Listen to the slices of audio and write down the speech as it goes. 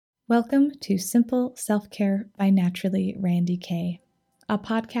Welcome to Simple Self-Care by Naturally Randy Kay, a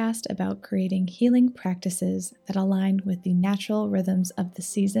podcast about creating healing practices that align with the natural rhythms of the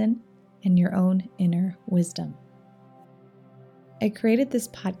season and your own inner wisdom. I created this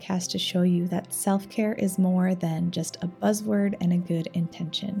podcast to show you that self-care is more than just a buzzword and a good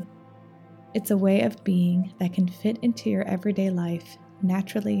intention. It's a way of being that can fit into your everyday life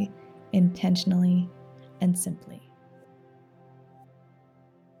naturally, intentionally, and simply.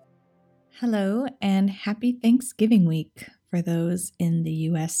 Hello and happy Thanksgiving week for those in the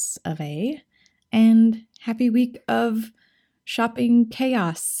US of A, and happy week of shopping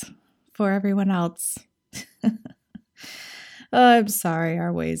chaos for everyone else. I'm sorry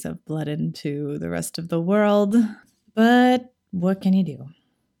our ways have bled into the rest of the world, but what can you do?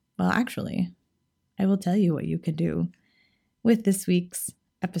 Well, actually, I will tell you what you can do with this week's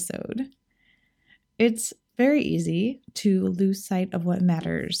episode. It's very easy to lose sight of what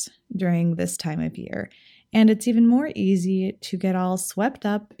matters during this time of year. And it's even more easy to get all swept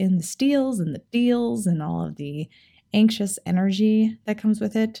up in the steals and the deals and all of the anxious energy that comes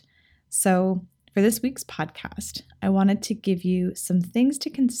with it. So for this week's podcast, I wanted to give you some things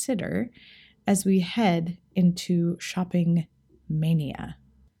to consider as we head into shopping mania.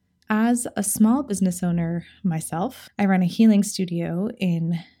 As a small business owner myself, I run a healing studio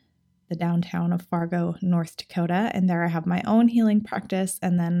in the downtown of Fargo, North Dakota, and there I have my own healing practice,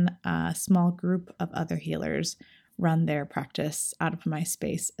 and then a small group of other healers run their practice out of my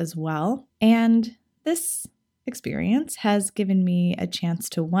space as well. And this experience has given me a chance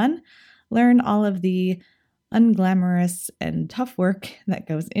to, one, learn all of the unglamorous and tough work that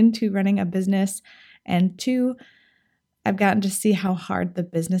goes into running a business, and two, I've gotten to see how hard the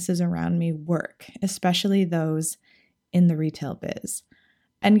businesses around me work, especially those in the retail biz.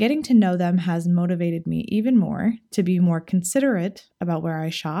 And getting to know them has motivated me even more to be more considerate about where I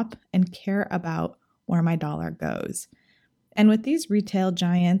shop and care about where my dollar goes. And with these retail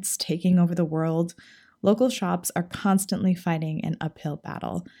giants taking over the world, local shops are constantly fighting an uphill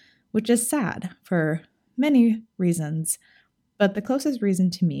battle, which is sad for many reasons. But the closest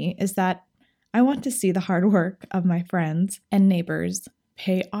reason to me is that I want to see the hard work of my friends and neighbors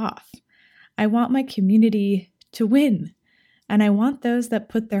pay off. I want my community to win. And I want those that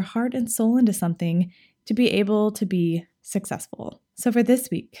put their heart and soul into something to be able to be successful. So for this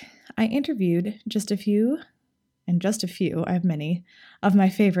week, I interviewed just a few, I have many, of my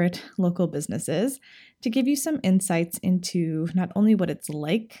favorite local businesses to give you some insights into not only what it's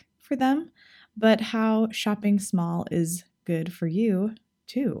like for them, but how shopping small is good for you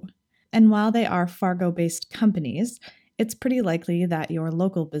too. And while they are Fargo-based companies, it's pretty likely that your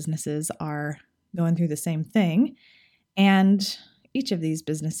local businesses are going through the same thing. And each of these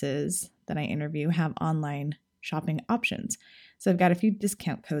businesses that I interview have online shopping options. So I've got a few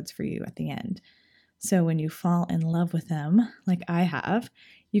discount codes for you at the end. So when you fall in love with them, like I have,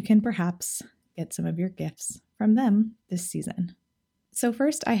 you can perhaps get some of your gifts from them this season. So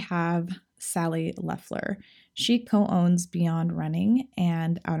first I have Sally Leffler. She co-owns Beyond Running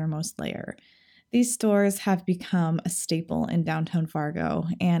and Outermost Layer. These stores have become a staple in downtown Fargo,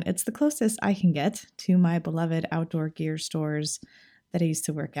 and it's the closest I can get to my beloved outdoor gear stores that I used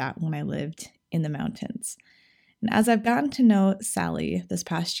to work at when I lived in the mountains. And as I've gotten to know Sally this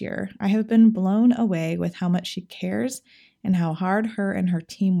past year, I have been blown away with how much she cares and how hard her and her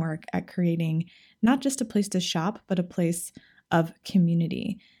team work at creating not just a place to shop, but a place of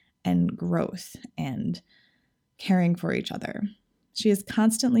community and growth and caring for each other. She is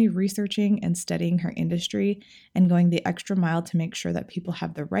constantly researching and studying her industry and going the extra mile to make sure that people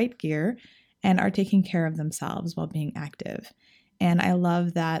have the right gear and are taking care of themselves while being active. And I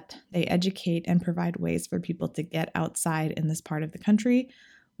love that they educate and provide ways for people to get outside in this part of the country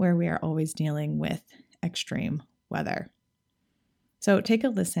where we are always dealing with extreme weather. So take a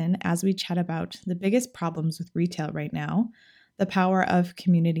listen as we chat about the biggest problems with retail right now, the power of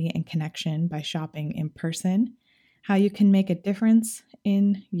community and connection by shopping in person, how you can make a difference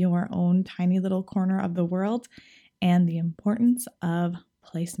in your own tiny little corner of the world, and the importance of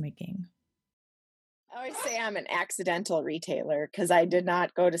placemaking. I always say I'm an accidental retailer because I did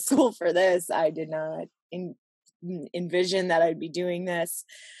not go to school for this. I did not envision that I'd be doing this.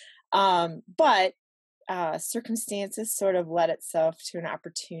 But circumstances sort of led itself to an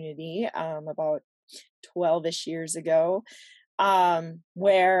opportunity about 12-ish years ago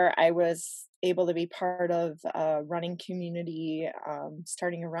where I was able to be part of a running community,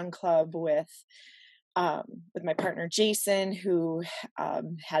 starting a run club with my partner Jason, who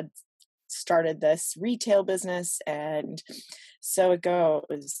had started this retail business, and so it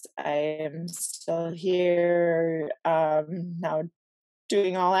goes. I am still here now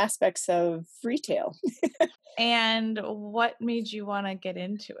doing all aspects of retail. And what made you want to get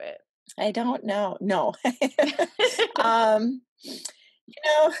into it? I don't know. No. um, you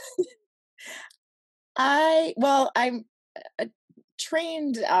know, I'm a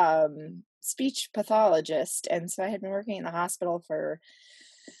trained speech pathologist, and so I had been working in the hospital for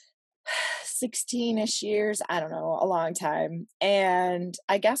 16-ish years, I don't know, a long time. And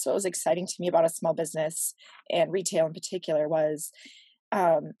I guess what was exciting to me about a small business and retail in particular was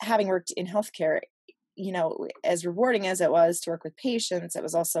having worked in healthcare, as rewarding as it was to work with patients, it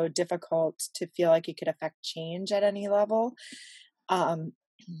was also difficult to feel like you could affect change at any level. Um,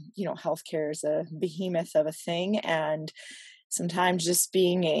 Healthcare is a behemoth of a thing, and sometimes just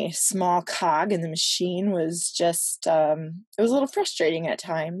being a small cog in the machine was just, it was a little frustrating at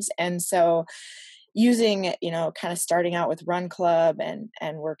times. And so using, kind of starting out with Run Club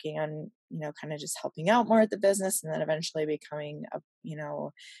and working on, kind of just helping out more at the business, and then eventually becoming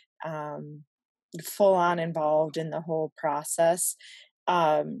um, full on involved in the whole process,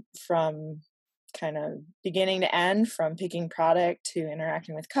 from kind of beginning to end, from picking product to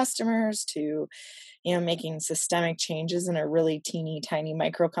interacting with customers to, making systemic changes in a really teeny tiny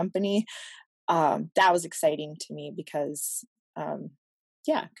micro company. That was exciting to me because,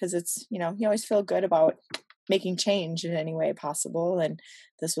 because it's, you always feel good about making change in any way possible. And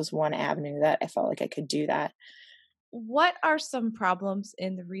this was one avenue that I felt like I could do that. What are some problems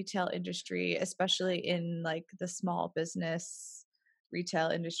in the retail industry, especially in like the small business retail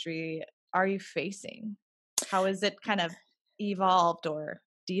industry, are you facing? How is it kind of evolved or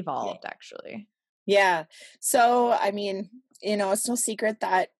Yeah. devolved, actually? Yeah. So, I mean, it's no secret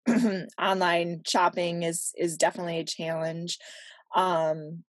that online shopping is definitely a challenge.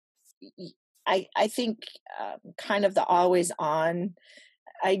 Um, I think kind of the always on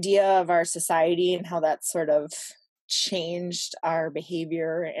idea of our society and how that sort of changed our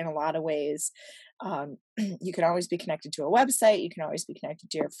behavior in a lot of ways. You can always be connected to a website. You can always be connected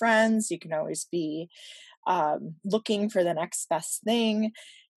to your friends. You can always be looking for the next best thing.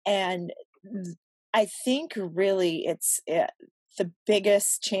 And I think really the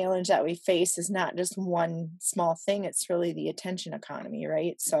biggest challenge that we face is not just one small thing. It's really the attention economy,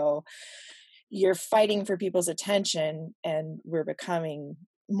 right? So you're fighting for people's attention, and we're becoming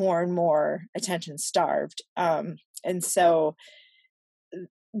more and more attention starved. And so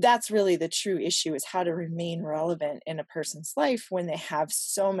that's really the true issue, is how to remain relevant in a person's life when they have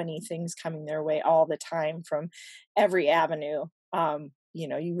so many things coming their way all the time from every avenue.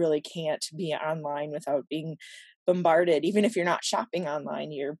 You really can't be online without being bombarded. Even if you're not shopping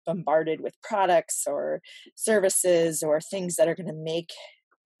online, you're bombarded with products or services or things that are going to make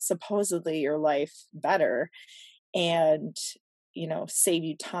supposedly your life better and, save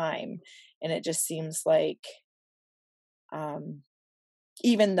you time. And it just seems like, um,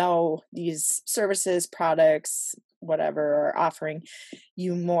 even though these services, products, whatever, are offering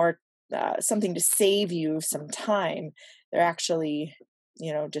you more, something to save you some time, they're actually,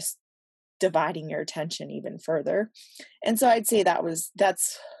 just dividing your attention even further. And so I'd say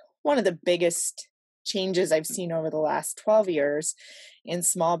that's one of the biggest changes I've seen over the last 12 years in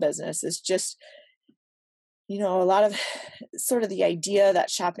small business, is just, a lot of sort of the idea that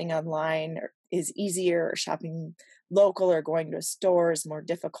shopping online is easier, or shopping local or going to a store is more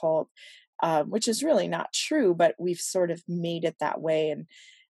difficult, which is really not true, but we've sort of made it that way. And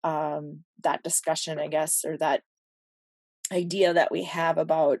that discussion, I guess, or that idea that we have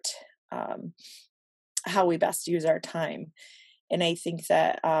about um, how we best use our time. And I think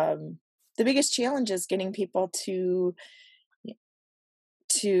that the biggest challenge is getting people to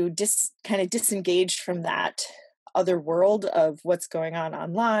kind of disengage from that other world of what's going on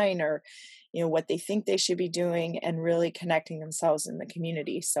online, or what they think they should be doing, and really connecting themselves in the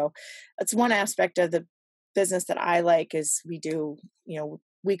community. So that's one aspect of the business that I like, is we do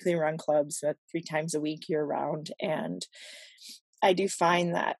weekly Run Clubs 3 times a week year round. And I do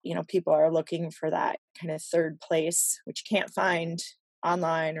find that people are looking for that kind of third place, which you can't find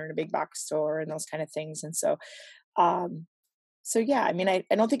online or in a big box store and those kind of things. And so yeah, I mean, I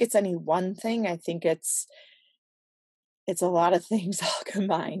don't think it's any one thing. I think it's a lot of things all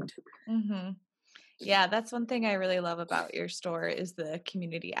combined. Mm-hmm. Yeah, that's one thing I really love about your store, is the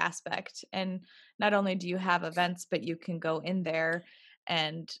community aspect. And not only do you have events, but you can go in there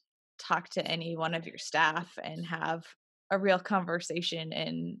and talk to any one of your staff and have a real conversation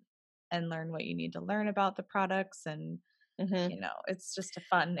and learn what you need to learn about the products. And Hmm. it's just a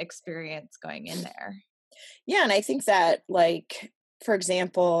fun experience going in there. Yeah, and I think that, like, for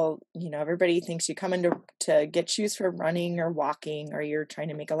example, everybody thinks you come in to get shoes for running or walking, or you're trying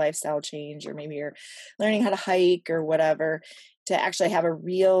to make a lifestyle change, or maybe you're learning how to hike or whatever. to actually have a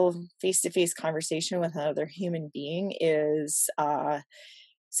real face-to-face conversation with another human being is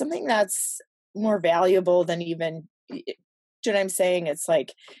something that's more valuable than even, do you know what I'm saying? It's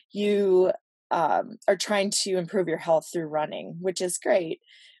like you are trying to improve your health through running, which is great.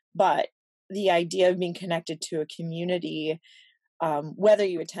 But the idea of being connected to a community, whether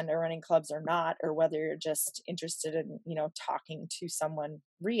you attend a running clubs or not, or whether you're just interested in, talking to someone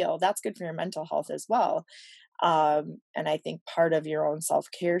real, that's good for your mental health as well. And I think part of your own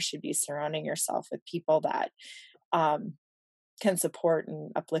self-care should be surrounding yourself with people that can support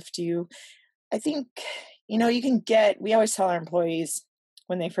and uplift you. I think, we always tell our employees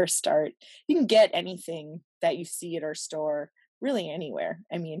when they first start, you can get anything that you see at our store really anywhere.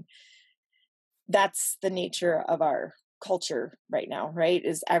 I mean, that's the nature of our culture right now, right?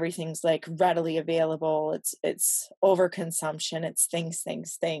 Is everything's like readily available. It's overconsumption. It's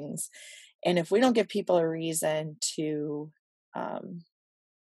things. And if we don't give people a reason to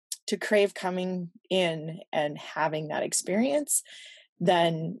crave coming in and having that experience,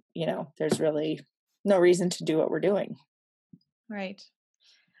 then, there's really no reason to do what we're doing. Right.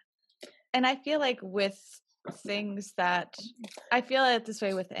 And I feel like with things that, I feel it this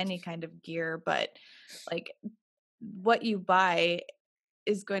way with any kind of gear, but like what you buy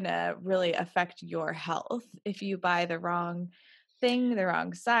is going to really affect your health. If you buy the wrong thing, the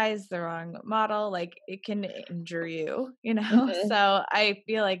wrong size, the wrong model, like it can injure you, Mm-hmm. So I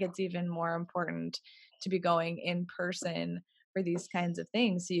feel like it's even more important to be going in person for these kinds of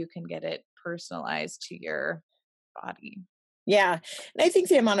things so you can get it personalized to your body. Yeah. And I think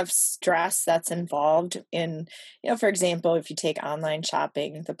the amount of stress that's involved in, for example, if you take online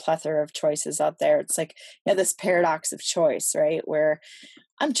shopping, the plethora of choices out there, it's like, this paradox of choice, right? Where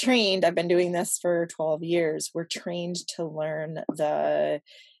I've been doing this for 12 years. We're trained to learn the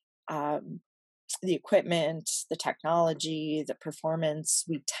equipment, the technology, the performance.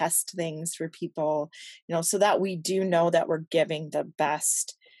 We test things for people, so that we do know that we're giving the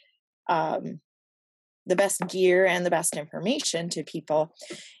best gear and the best information to people.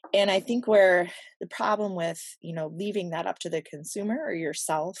 And I think where the problem with, leaving that up to the consumer or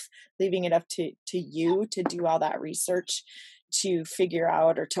yourself, leaving it up to you to do all that research to figure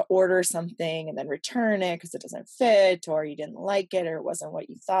out or to order something and then return it because it doesn't fit or you didn't like it or it wasn't what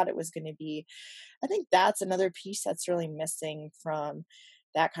you thought it was going to be. I think that's another piece that's really missing from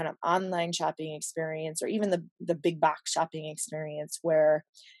that kind of online shopping experience or even the big box shopping experience where,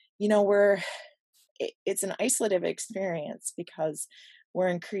 it's an isolative experience because we're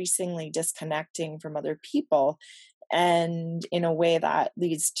increasingly disconnecting from other people and in a way that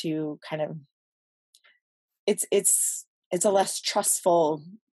leads to kind of it's a less trustful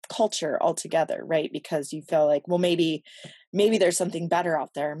culture altogether, right? Because you feel like, well, maybe there's something better out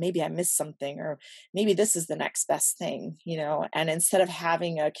there, maybe I missed something, or maybe this is the next best thing, and instead of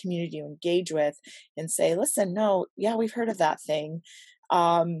having a community to engage with and say, listen, no, yeah, we've heard of that thing,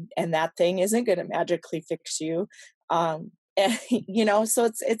 and that thing isn't going to magically fix you, and, so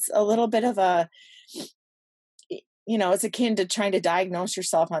it's a little bit of a, it's akin to trying to diagnose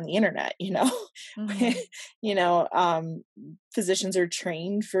yourself on the internet, Mm-hmm. Physicians are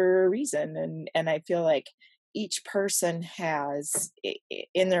trained for a reason. And I feel like each person has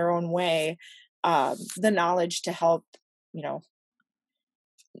in their own way, the knowledge to help,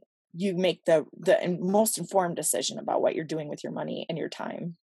 you make the most informed decision about what you're doing with your money and your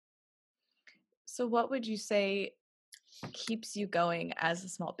time. So what would you say keeps you going as a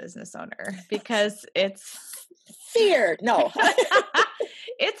small business owner? Because it's Fear. No.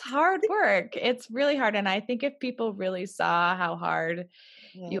 it's hard work. It's really hard. And I think if people really saw how hard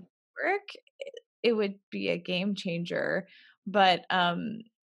you Mhm. work, it would be a game changer. But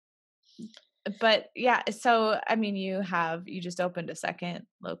yeah, so I mean you just opened a second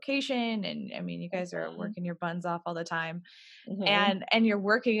location, and I mean you guys are Mhm. working your buns off all the time, Mhm. and you're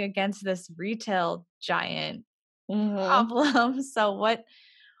working against this retail giant Mhm. problem. So what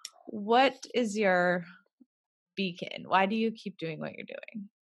is your beacon? Why do you keep doing what you're doing?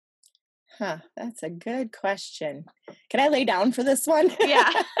 Huh, that's a good question. Can I lay down for this one?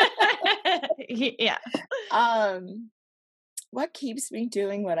 Yeah. Yeah. um what keeps me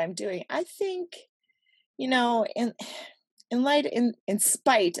doing what I'm doing? I think, in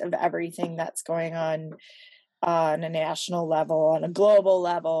spite of everything that's going on a national level, on a global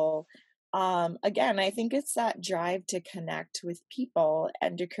level, again, I think it's that drive to connect with people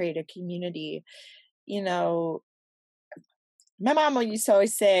and to create a community. You know, my mom used to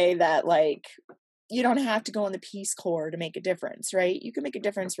always say that, like, you don't have to go in the Peace Corps to make a difference, right? You can make a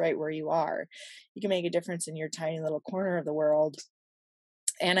difference right where you are. You can make a difference in your tiny little corner of the world.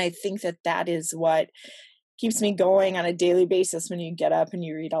 And I think that is what keeps me going on a daily basis when you get up and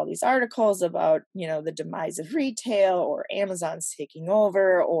you read all these articles about, the demise of retail or Amazon's taking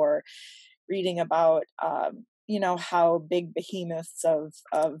over, or reading about, how big behemoths of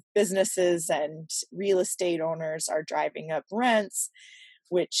businesses and real estate owners are driving up rents,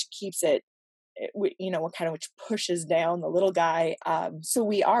 which keeps which pushes down the little guy. So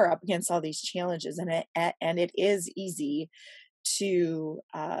we are up against all these challenges, and it is easy to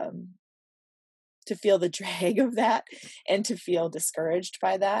feel the drag of that and to feel discouraged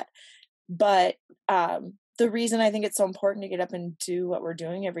by that. But the reason I think it's so important to get up and do what we're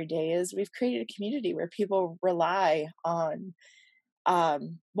doing every day is we've created a community where people rely on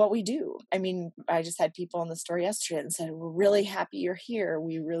what we do. I mean, I just had people in the store yesterday and said, "We're really happy you're here.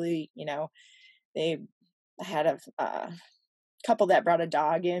 We really," they had a couple that brought a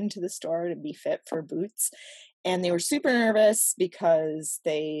dog into the store to be fit for Boots, and they were super nervous because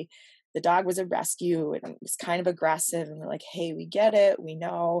the dog was a rescue and was kind of aggressive, and we're like, "Hey, we get it. We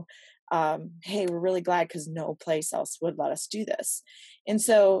know. Hey, we're really glad because no place else would let us do this." And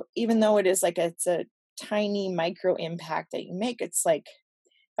so even though it's a tiny micro impact that you make, it's like,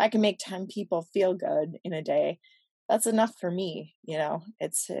 if I can make 10 people feel good in a day, that's enough for me.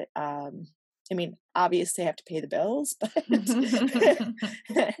 It's, obviously I have to pay the bills, but,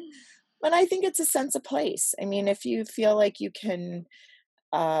 but I think it's a sense of place. I mean, if you feel like if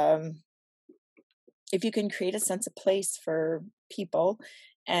you can create a sense of place for people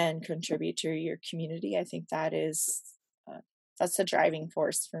and contribute to your community, I think that's the driving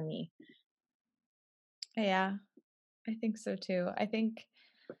force for me. Yeah, I think so too. I think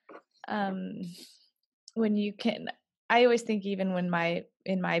when you can, I always think even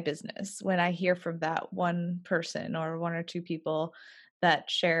in my business, when I hear from that one person or one or two people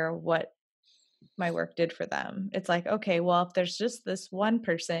that share what my work did for them, it's like, okay, well, if there's just this one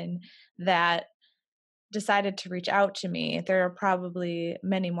person that decided to reach out to me, there are probably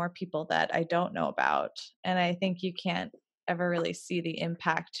many more people that I don't know about. And I think you can't ever really see the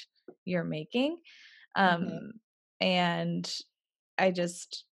impact you're making. And I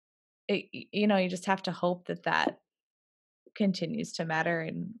just, you just have to hope that continues to matter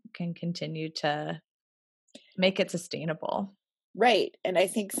and can continue to make it sustainable. Right. And I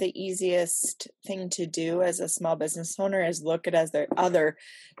think the easiest thing to do as a small business owner is look at as their other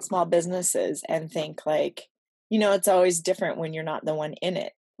small businesses and think like, it's always different when you're not the one in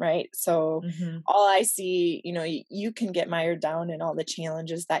it. Right. So all I see, you can get mired down in all the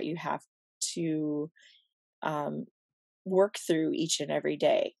challenges that you have to work through each and every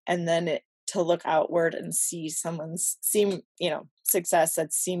day. And then to look outward and see someone's success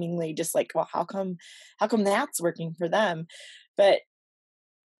that's seemingly just like, well, how come that's working for them? But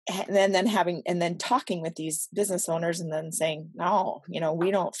and then talking with these business owners and then saying, no,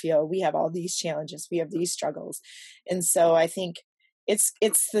 we don't feel, we have all these challenges, we have these struggles. And so I think it's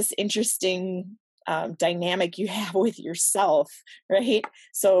this interesting dynamic you have with yourself, right?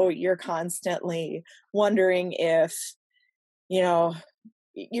 So you're constantly wondering if,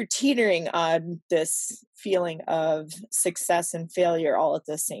 you're teetering on this feeling of success and failure all at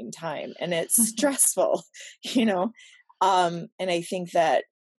the same time. And it's stressful, and I think that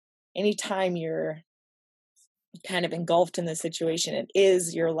anytime you're kind of engulfed in the situation, it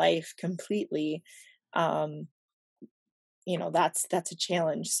is your life completely, that's a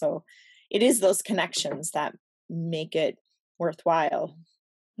challenge. So it is those connections that make it worthwhile,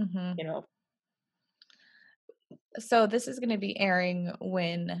 So this is going to be airing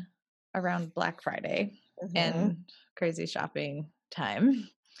around Black Friday and crazy shopping time.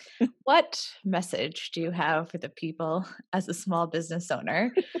 What message do you have for the people as a small business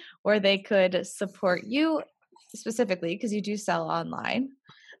owner where they could support you specifically, because you do sell online,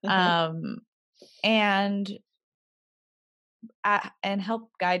 and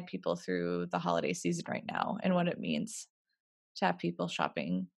help guide people through the holiday season right now and what it means to have people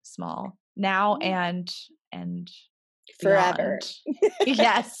shopping small now and forever.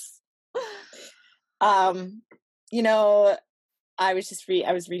 Yes. I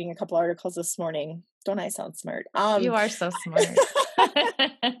was reading a couple articles this morning. Don't I sound smart? You are so smart.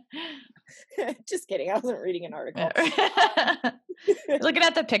 Just kidding. I wasn't reading an article. Looking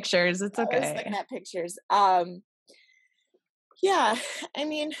at the pictures. It's okay. I was looking at pictures. Yeah, I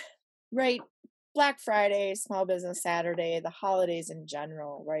mean, right. Black Friday, Small Business Saturday, the holidays in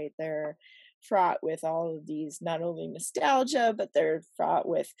general, right? They're fraught with all of these, not only nostalgia, but they're fraught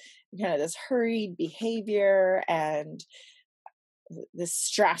with kind of this hurried behavior and the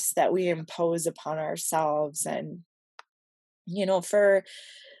stress that we impose upon ourselves. And,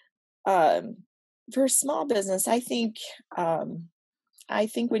 for small business, I think when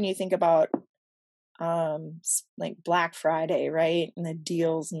you think about like Black Friday, right? And the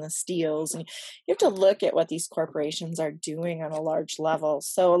deals and the steals. And you have to look at what these corporations are doing on a large level.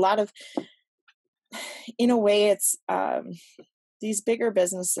 So a lot of, in a way, it's these bigger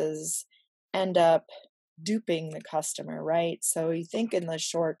businesses end up duping the customer, right? So you think in the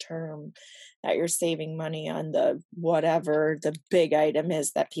short term that you're saving money on the whatever the big item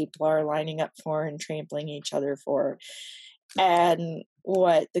is that people are lining up for and trampling each other for. And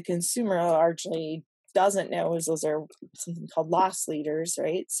what the consumer largely doesn't know is those are something called loss leaders,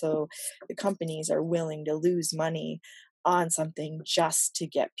 right? So the companies are willing to lose money on something just to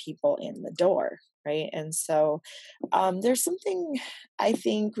get people in the door, right? And so there's something, I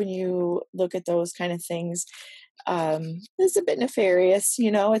think, when you look at those kind of things, it's a bit nefarious.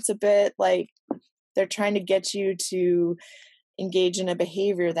 It's a bit like they're trying to get you to engage in a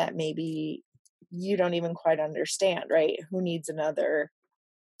behavior that maybe you don't even quite understand, right? Who needs another,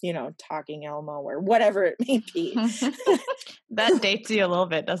 talking Elmo or whatever it may be. That dates you a little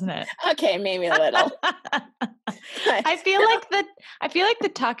bit, doesn't it? Okay, maybe a little. I feel like the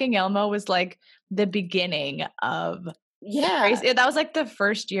talking Elmo was like the beginning of crazy. That was like the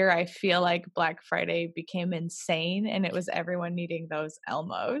first year I feel like Black Friday became insane, and it was everyone needing those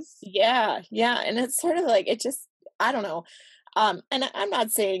Elmos. Yeah. And it's sort of like, it just, I don't know. And I'm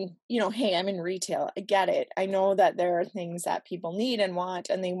not saying, hey, I'm in retail. I get it. I know that there are things that people need and want,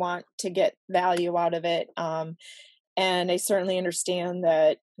 and they want to get value out of it. And I certainly understand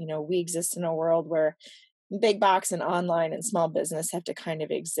that, we exist in a world where big box and online and small business have to kind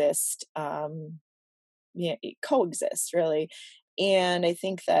of exist, coexist really. And I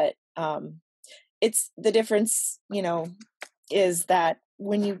think that it's the difference, is that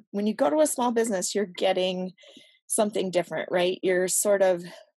when you go to a small business, you're getting something different, right? You're sort of,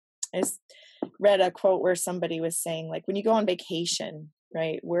 I read a quote where somebody was saying, like, when you go on vacation,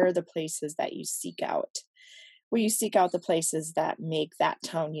 right, where are the places that you seek out? Well, you seek out the places that make that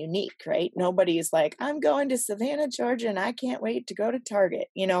town unique, right? Nobody's like, I'm going to Savannah, Georgia, and I can't wait to go to Target,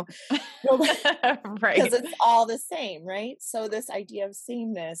 Right. Because it's all the same, right? So this idea of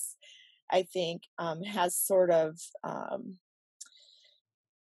sameness, I think, has sort of,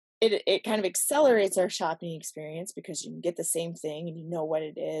 it kind of accelerates our shopping experience because you can get the same thing and you know what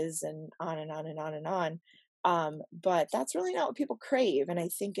it is, and on and on and on and on. But that's really not what people crave. And I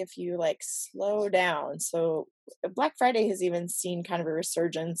think if you like slow down, so Black Friday has even seen kind of a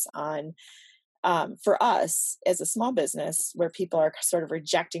resurgence on, for us as a small business, where people are sort of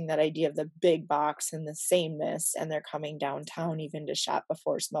rejecting that idea of the big box and the sameness, and they're coming downtown even to shop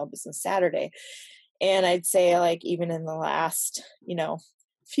before Small Business Saturday. And I'd say, like, even in the last,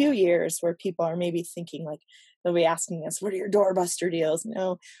 few years, where people are maybe thinking, like, they'll be asking us, what are your doorbuster deals?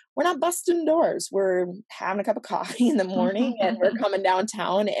 No, we're not busting doors. We're having a cup of coffee in the morning and we're coming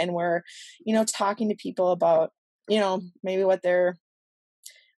downtown and we're, talking to people about, maybe what their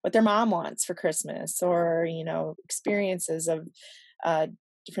mom wants for Christmas, or, experiences of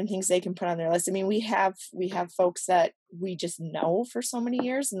different things they can put on their list. I mean, we have folks that we just know for so many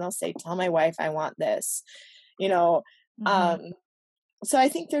years, and they'll say, tell my wife I want this, so I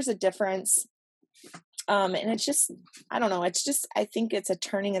think there's a difference. And it's just, I don't know, I think it's a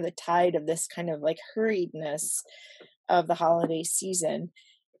turning of the tide of this kind of like hurriedness of the holiday season.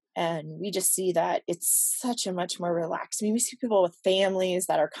 And we just see that it's such a much more relaxed. I mean, we see people with families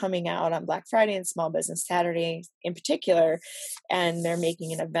that are coming out on Black Friday and Small Business Saturday in particular, and they're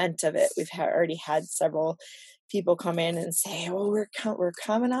making an event of it. We've already had several people come in and say, "Oh, we're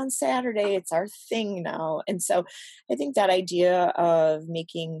coming on Saturday. It's our thing now." And so, I think that idea of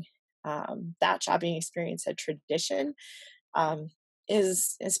making that shopping experience a tradition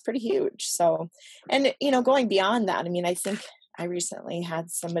is pretty huge. So, and going beyond that, I mean, I think I recently had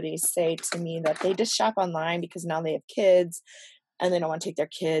somebody say to me that they just shop online because now they have kids and they don't want to take their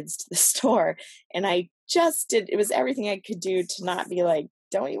kids to the store. And it was everything I could do to not be like,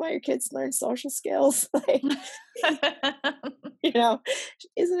 don't you want your kids to learn social skills? Like,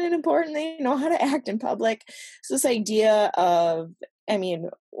 isn't it important they know how to act in public? So this idea of, I mean,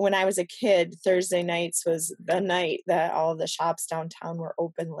 when I was a kid, Thursday nights was the night that all of the shops downtown were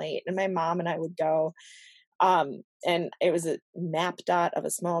open late, and my mom and I would go. And it was a map dot of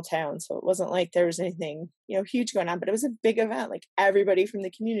a small town, so it wasn't like there was anything, huge going on, but it was a big event. Like, everybody from the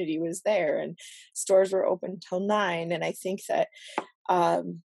community was there, and stores were open till 9. And I think that,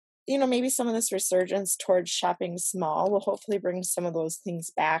 maybe some of this resurgence towards shopping small will hopefully bring some of those things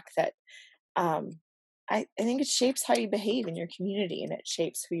back that, I think it shapes how you behave in your community, and it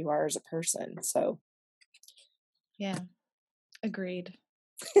shapes who you are as a person. So, yeah, agreed.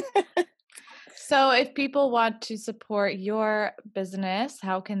 So if people want to support your business,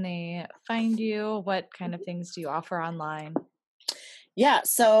 how can they find you? What kind of things do you offer online? Yeah.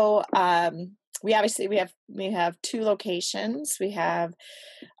 So we have two locations. We have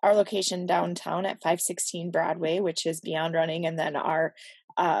our location downtown at 516 Broadway, which is Beyond Running, and then our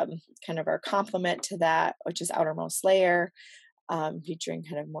kind of our complement to that, which is Outermost Layer, featuring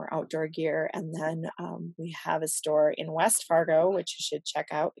kind of more outdoor gear. And then we have a store in West Fargo, which you should check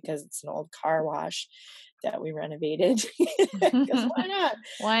out because it's an old car wash that we renovated. Because why not?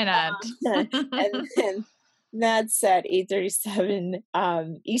 Why not? And then that's at 837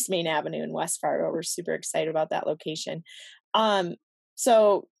 East Main Avenue in West Fargo. We're super excited about that location. Um,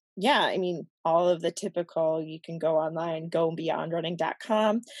 so yeah, I mean, all of the typical, you can go online,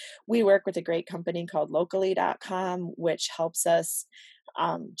 gobeyondrunning.com. We work with a great company called locally.com, which helps us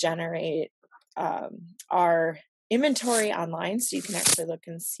generate our inventory online. So you can actually look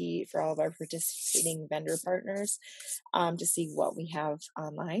and see for all of our participating vendor partners to see what we have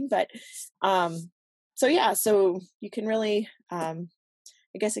online. But so yeah, so you can really, I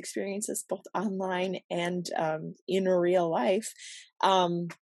guess, experience this both online and in real life.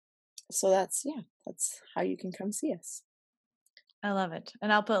 So that's how you can come see us. I love it.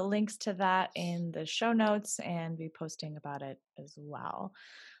 And I'll put links to that in the show notes and be posting about it as well.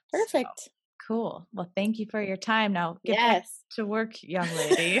 So, Perfect. cool. Well, thank you for your time. Now get back Yes. to work, young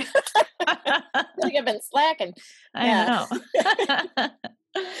lady. I feel like I've been slacking. I Yeah. know.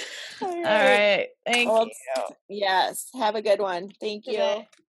 All All right. right. Thank Well, you. yes. Have a good one. Thank Good you. day.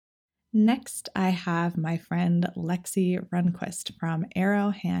 Next, I have my friend Lexi Runquist from Arrow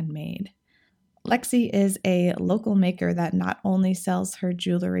Handmade. Lexi is a local maker that not only sells her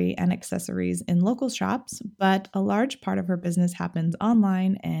jewelry and accessories in local shops, but a large part of her business happens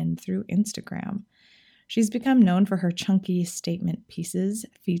online and through Instagram. She's become known for her chunky statement pieces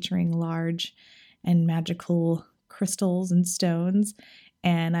featuring large and magical crystals and stones,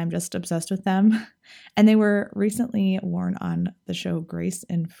 and I'm just obsessed with them. And they were recently worn on the show Grace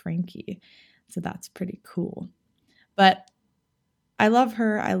and Frankie, so that's pretty cool. But I love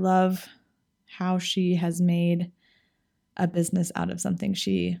her. I love how she has made a business out of something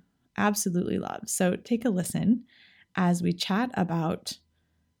she absolutely loves. So take a listen as we chat about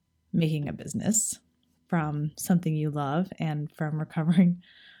making a business from something you love and from recovering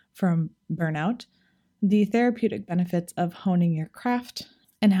from burnout, the therapeutic benefits of honing your craft,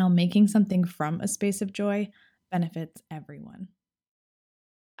 and how making something from a space of joy benefits everyone.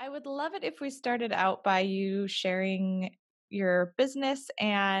 I would love it if we started out by you sharing your business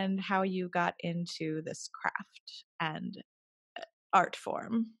and how you got into this craft and art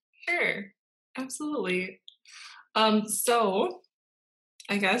form. Sure, absolutely. So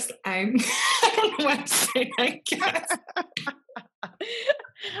I guess I'm I don't know what to say, I guess.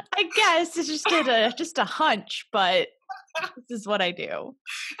 I guess it's just a hunch, but this is what I do.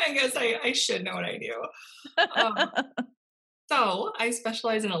 I guess I should know what I do. Um, so I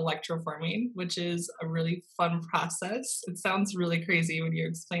specialize in electroforming, which is a really fun process. It sounds really crazy when you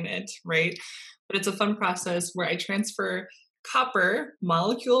explain it, right? But it's a fun process where I transfer copper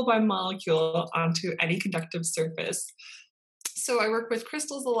molecule by molecule onto any conductive surface. So I work with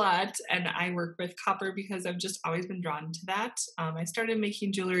crystals a lot, and I work with copper because I've just always been drawn to that. I started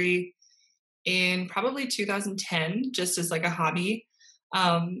making jewelry in probably 2010, just as like a hobby.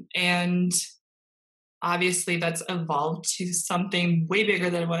 And obviously that's evolved to something way bigger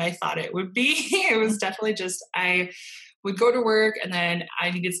than what I thought it would be. It was definitely just, I would go to work and then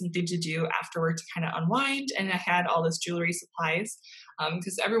I needed something to do after work to kind of unwind. And I had all this jewelry supplies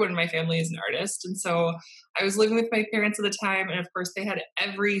because everyone in my family is an artist. And so I was living with my parents at the time. And of course, they had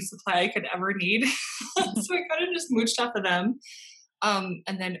every supply I could ever need. So I kind of just mooched off of them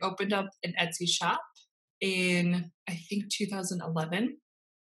and then opened up an Etsy shop in, I think, 2011.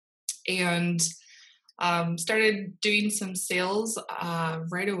 And started doing some sales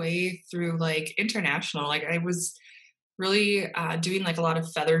right away through like international. Like I was really doing like a lot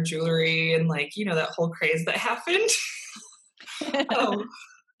of feather jewelry and like, you know, that whole craze that happened.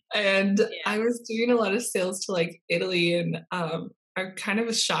 And yeah. I was doing a lot of sales to like Italy, and I kind of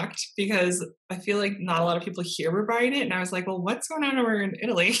was shocked because I feel like not a lot of people here were buying it. And I was like, well, what's going on over in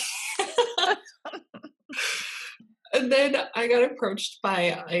Italy? And then I got approached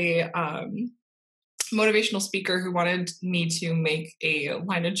by a motivational speaker who wanted me to make a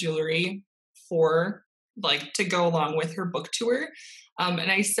line of jewelry for like to go along with her book tour.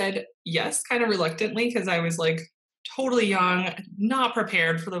 And I said yes, kind of reluctantly, because I was like totally young, not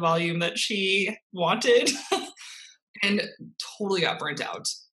prepared for the volume that she wanted, and totally got burnt out.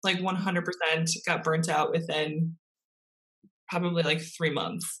 Like 100% got burnt out within probably like 3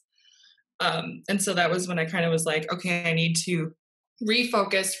 months. And so that was when I kind of was like, okay, I need to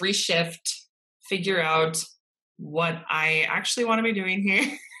refocus, reshift, figure out what I actually want to be doing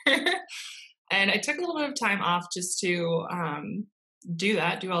here. And I took a little bit of time off just to do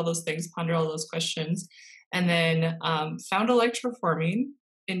all those things, ponder all those questions, and then found electroforming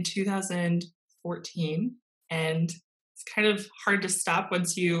in 2014. And it's kind of hard to stop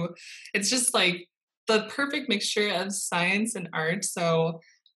it's just like the perfect mixture of science and art. So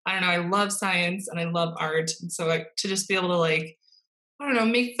I don't know, I love science and I love art. And so to just be able to like, I don't know,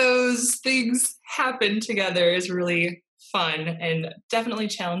 make those things happen together is really fun and definitely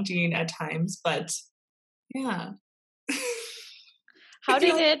challenging at times, but yeah. How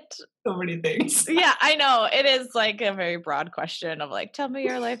did it? So many things. Yeah, I know. It is like a very broad question of like, tell me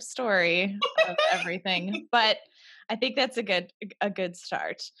your life story of everything. But I think that's a good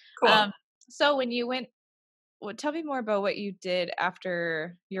start. Cool. So when you went, tell me more about what you did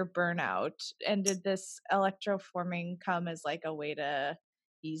after your burnout. And did this electroforming come as like a way to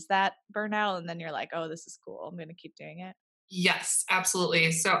ease that burnout? And then you're like, oh, this is cool. I'm going to keep doing it. Yes,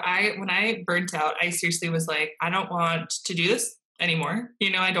 absolutely. So when I burnt out, I seriously was like, I don't want to do this anymore.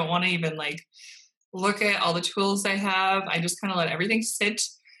 I don't want to even like look at all the tools I have. I just kind of let everything sit.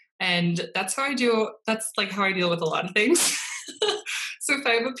 And that's like how I deal with a lot of things. So if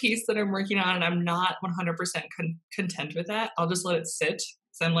I have a piece that I'm working on and I'm not 100% content with that, I'll just let it sit.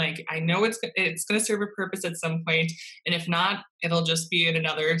 So I'm like, I know it's going to serve a purpose at some point. And if not, it'll just be in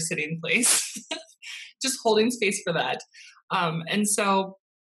another sitting place, just holding space for that. And so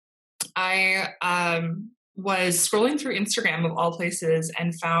I was scrolling through Instagram of all places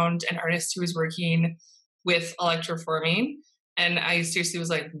and found an artist who was working with electroforming. And I seriously was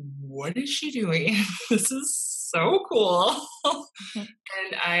like, what is she doing? This is so cool. And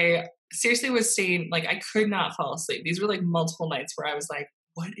I seriously was saying, like, I could not fall asleep. These were like multiple nights where I was like,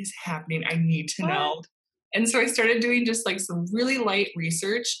 what is happening? I need to know. And so I started doing just like some really light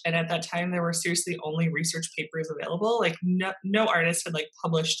research. And at that time, there were seriously only research papers available. Like no artist had like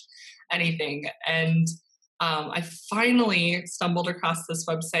published anything. And I finally stumbled across this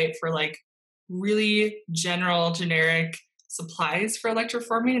website for like really generic supplies for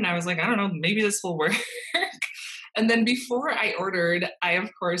electroforming. And I was like, I don't know, maybe this will work. And then before I ordered, I, of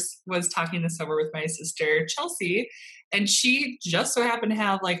course, was talking this over with my sister, Chelsea, and she just so happened to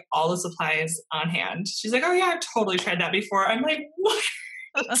have like all the supplies on hand. She's like, oh yeah, I've totally tried that before. I'm like, what?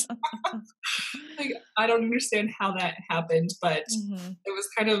 Like, I don't understand how that happened, but it was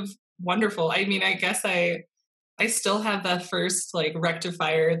kind of wonderful. I mean, I guess I still have the first like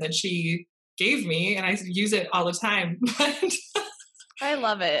rectifier that she gave me and I use it all the time. I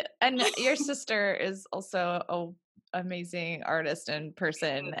love it. And your sister is also an amazing artist in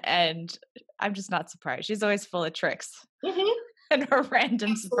person. And I'm just not surprised. She's always full of tricks and her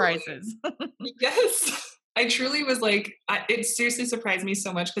random surprises. Yes. I truly was like, it seriously surprised me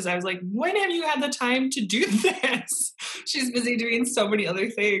so much because I was like, when have you had the time to do this? She's busy doing so many other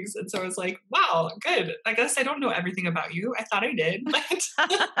things. And so I was like, wow, good. I guess I don't know everything about you. I thought I did, but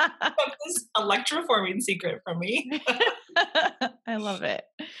have this electroforming secret from me. I love it.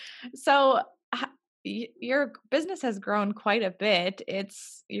 So your business has grown quite a bit.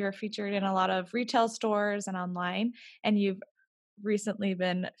 You're featured in a lot of retail stores and online, and you've recently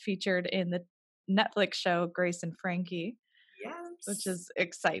been featured in the Netflix show Grace and Frankie, yes, which is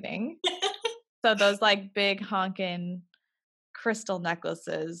exciting. So those like big honkin' crystal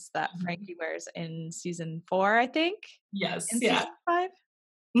necklaces that Frankie wears in season 4, I think. Yes, in season 5.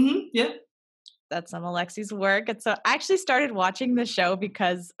 Yeah, that's some Alexi's work. And so I actually started watching the show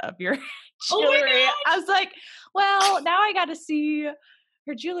because of your jewelry. I was like, well, now I got to see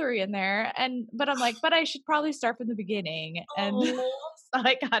her jewelry in there. But I'm like, but I should probably start from the beginning. And so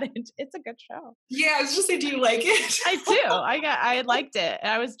I got it. It's a good show. Yeah, I was just saying, do you like it? I do. I liked it.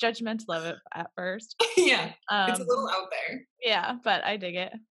 I was judgmental of it at first. Yeah, it's a little out there. Yeah, but I dig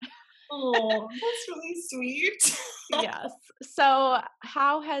it. Oh, that's really sweet. Yes. So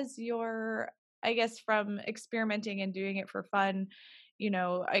how has I guess from experimenting and doing it for fun,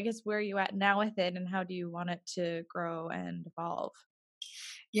 I guess where are you at now with it and how do you want it to grow and evolve?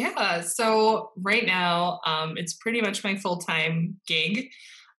 Yeah, so right now, it's pretty much my full-time gig.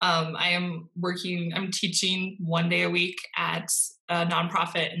 I'm teaching 1 day a week at a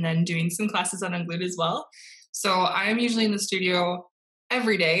nonprofit and then doing some classes on Unglued as well. So I'm usually in the studio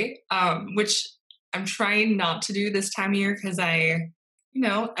every day, which I'm trying not to do this time of year because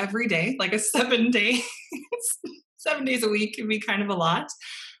every day, like a 7 days a week can be kind of a lot.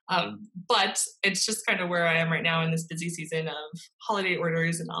 But it's just kind of where I am right now in this busy season of holiday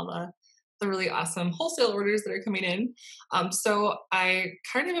orders and all the really awesome wholesale orders that are coming in. So I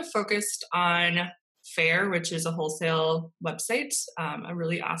kind of have focused on Fair, which is a wholesale website, a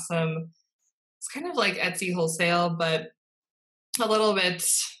really awesome, it's kind of like Etsy wholesale, but a little bit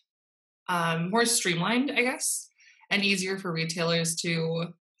more streamlined, I guess, and easier for retailers to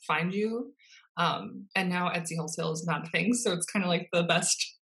find you. And now Etsy wholesale is not a thing, so it's kind of like the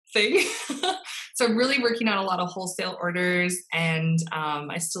best thing. So I'm really working on a lot of wholesale orders, and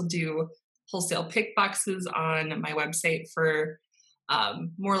I still do wholesale pick boxes on my website for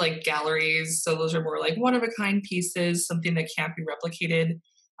more like galleries. So those are more like one of a kind pieces, something that can't be replicated.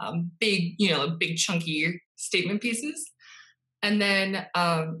 Big, big chunky statement pieces. And then,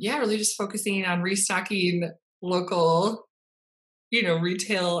 really just focusing on restocking local,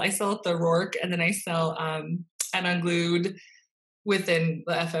 retail. I sell at the Rourke, and then I sell at Unglued within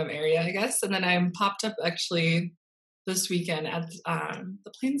the FM area, I guess. And then I'm popped up actually this weekend at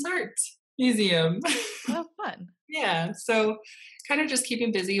the Plains Art Museum. Oh, fun. Yeah. So kind of just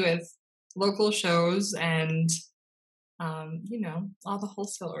keeping busy with local shows and, all the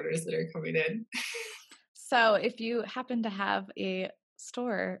wholesale orders that are coming in. So if you happen to have a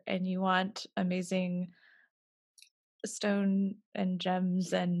store and you want amazing stone and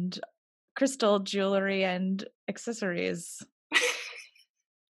gems and crystal jewelry and accessories,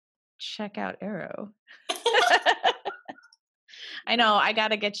 check out Arrow. I know, I got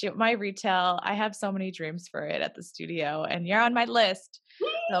to get you my retail. I have so many dreams for it at the studio, and you're on my list.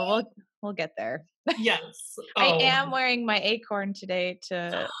 So we'll get there. Yes. I am wearing my acorn today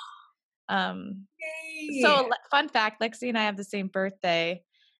to so fun fact, Lexi and I have the same birthday,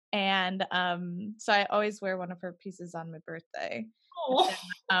 and so I always wear one of her pieces on my birthday.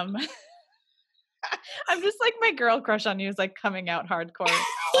 And, I'm just like, my girl crush on you is like coming out hardcore now.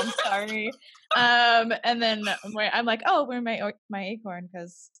 I'm sorry. And then I'm like, oh, wear my acorn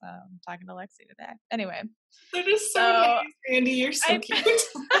because I'm talking to Lexi today. Anyway. That is so nice, Randy. You're so cute.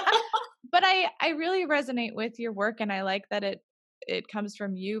 But I really resonate with your work, and I like that it comes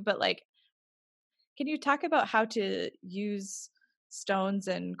from you. But like, can you talk about how to use stones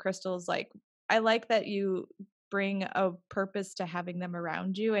and crystals? Like, I like that you bring a purpose to having them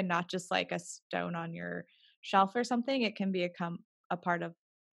around you and not just like a stone on your shelf or something. It can become a part of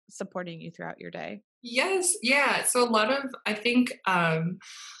supporting you throughout your day. Yes. Yeah. So I think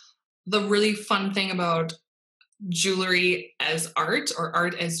the really fun thing about jewelry as art, or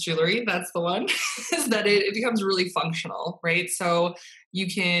art as jewelry, that's the one, is that it becomes really functional, right? So you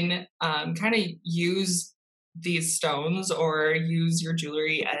can kind of use these stones or use your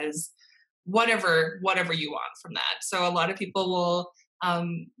jewelry as whatever you want from that. So a lot of people will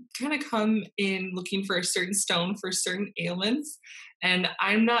kind of come in looking for a certain stone for certain ailments. And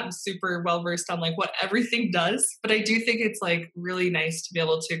I'm not super well versed on like what everything does, but I do think it's like really nice to be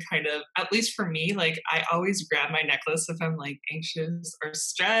able to kind of, at least for me, like I always grab my necklace if I'm like anxious or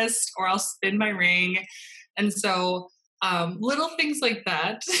stressed, or I'll spin my ring. And so little things like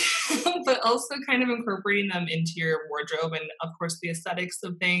that, but also kind of incorporating them into your wardrobe. And of course the aesthetics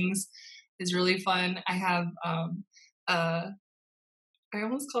of things is really fun. I have I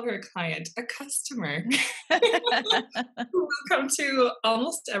almost called her a client, a customer who will come to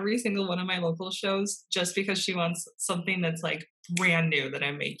almost every single one of my local shows just because she wants something that's like brand new that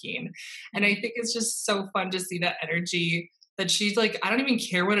I'm making. And I think it's just so fun to see that energy that she's like, I don't even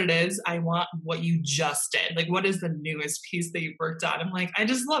care what it is. I want what you just did. Like, what is the newest piece that you worked on? I'm like, I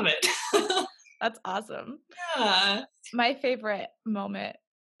just love it. That's awesome. Yeah. My favorite moment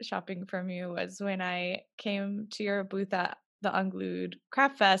shopping from you was when I came to your booth at the Unglued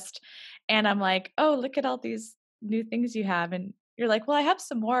Craft Fest, and I'm like, oh, look at all these new things you have. And you're like, well, I have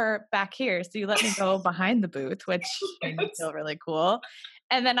some more back here. So you let me go behind the booth, which made me feel really cool.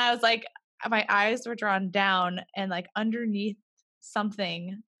 And then I was like, my eyes were drawn down, and like underneath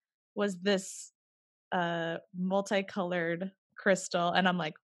something was this multicolored crystal. And I'm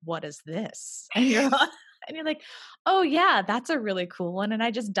like, what is this? And you're like, oh yeah, that's a really cool one. And I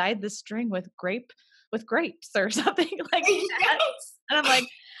just dyed the string with grapes or something like that. Yes. And I'm like,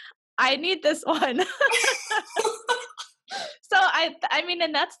 I need this one. So I mean,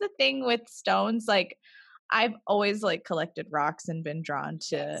 and that's the thing with stones. Like, I've always like collected rocks and been drawn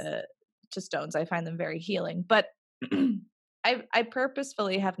to stones. I find them very healing, but I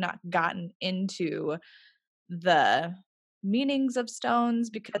purposefully have not gotten into the meanings of stones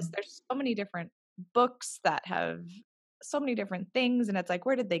because there's so many different books that have so many different things, and it's like,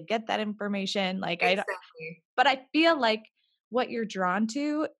 where did they get that information? Like, exactly. But I feel like what you're drawn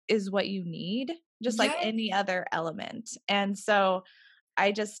to is what you need, just like any other element. And so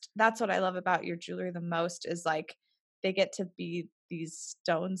that's what I love about your jewelry the most, is like they get to be these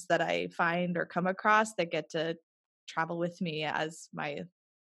stones that I find or come across that get to travel with me as my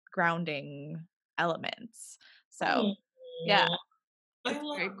grounding elements. So yeah, Oh, I it's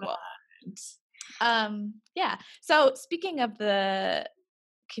love very cool. that. Yeah. So speaking of the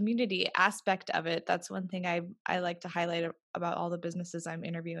community aspect of it, that's one thing I like to highlight about all the businesses I'm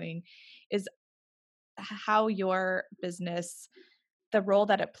interviewing is how your business, the role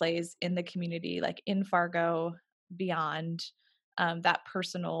that it plays in the community, like in Fargo, beyond that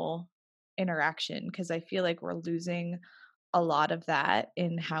personal interaction, because I feel like we're losing a lot of that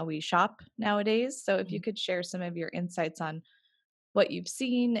in how we shop nowadays. So if you could share some of your insights on what you've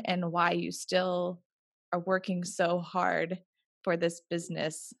seen and why you still are working so hard for this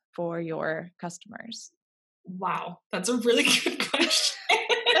business for your customers. Wow, that's a really good question.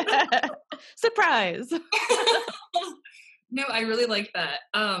 Surprise. No, I really like that.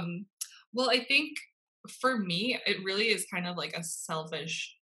 Well, I think for me, it really is kind of like a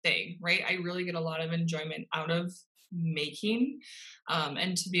selfish thing, right? I really get a lot of enjoyment out of making,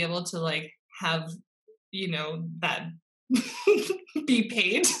 and to be able to like have, that be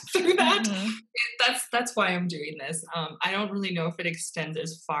paid through that. Mhm. That's why I'm doing this. I don't really know if it extends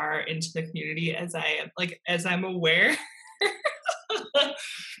as far into the community as I'm aware.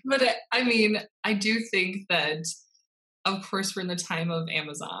 But I mean, I do think that, of course, we're in the time of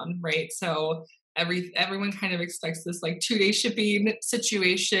Amazon, right? So everyone kind of expects this like 2-day shipping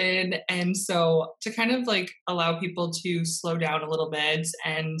situation, and so to kind of like allow people to slow down a little bit,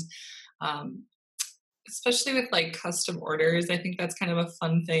 and um, especially with like custom orders, I think that's kind of a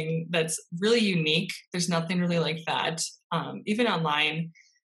fun thing that's really unique. There's nothing really like that. Even online,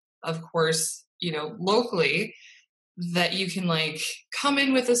 of course, locally, that you can like come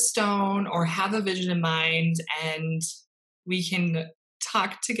in with a stone or have a vision in mind, and we can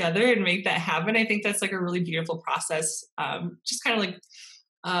talk together and make that happen. I think that's like a really beautiful process. Just kind of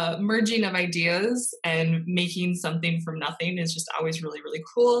like merging of ideas and making something from nothing is just always really, really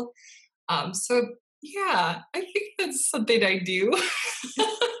cool. So yeah, I think that's something I do.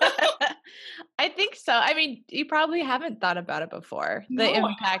 I think so. I mean, you probably haven't thought about it before, the No.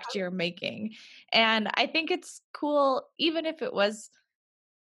 impact you're making. And I think it's cool, even if it was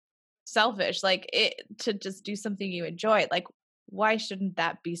selfish, like it to just do something you enjoy. Like, why shouldn't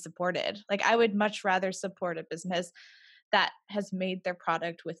that be supported? Like, I would much rather support a business that has made their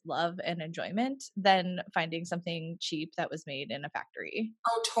product with love and enjoyment than finding something cheap that was made in a factory.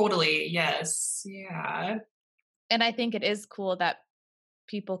 Oh, totally. Yes. Yeah. And I think it is cool that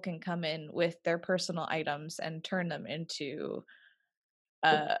people can come in with their personal items and turn them into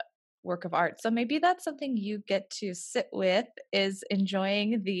a work of art. So maybe that's something you get to sit with, is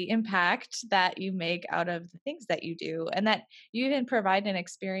enjoying the impact that you make out of the things that you do, and that you even provide an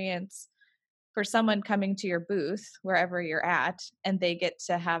experience for someone coming to your booth wherever you're at, and they get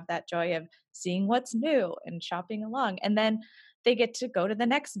to have that joy of seeing what's new and shopping along, and then they get to go to the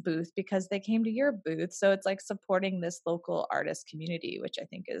next booth because they came to your booth. So it's like supporting this local artist community, which I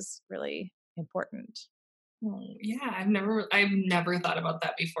think is really important. Oh, yeah, I've never thought about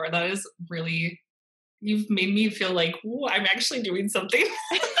that before. That is really, you've made me feel like, ooh, I'm actually doing something.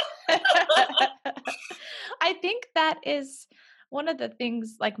 I think that is one of the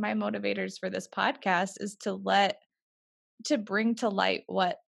things, like my motivators for this podcast is to bring to light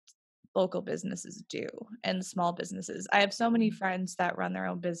what local businesses do and small businesses. I have so many friends that run their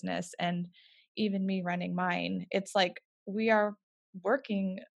own business, and even me running mine, it's like we are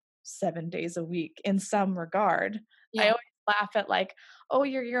working 7 days a week in some regard. I Yeah. always laugh at like, "Oh,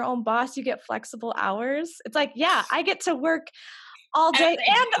 you're your own boss, you get flexible hours." It's like, "Yeah, I get to work all day Every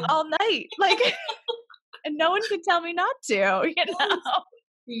and day. all night." Like and no one can tell me not to, you know?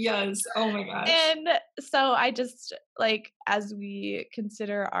 Yes. Oh my gosh. And so I just like, as we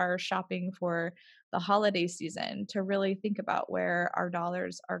consider our shopping for the holiday season, to really think about where our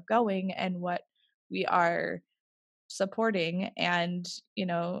dollars are going and what we are supporting. And,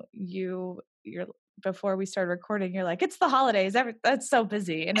 you're before we started recording, you're like, it's the holidays. That's so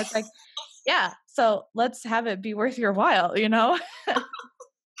busy. And it's like, yeah, so let's have it be worth your while, you know?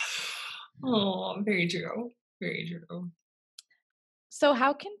 Oh, very true. Very true. So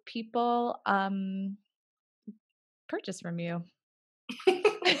how can people purchase from you?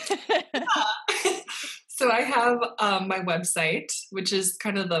 So I have my website, which is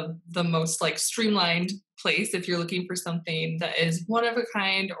kind of the most like streamlined place if you're looking for something that is one of a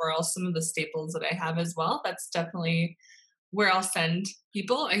kind, or else some of the staples that I have as well. That's definitely where I'll send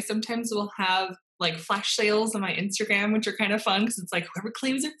people. I sometimes will have like flash sales on my Instagram, which are kind of fun because it's like whoever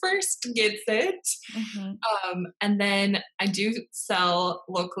claims it first gets it. And then I do sell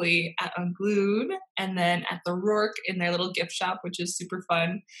locally at Unglued and then at the Rourke in their little gift shop, which is super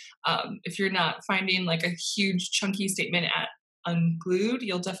fun. If you're not finding like a huge chunky statement at Unglued,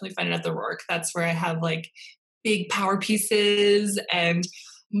 you'll definitely find it at the Rourke. That's where I have like big power pieces and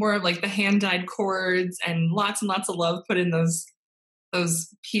more of like the hand dyed cords and lots of love put in those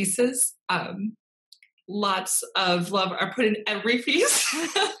pieces. Lots of love are put in every piece.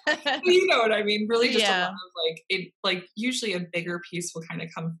 You know what I mean? Really just a lot of like it, like usually a bigger piece will kind of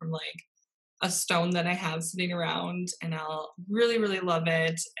come from like a stone that I have sitting around and I'll really, really love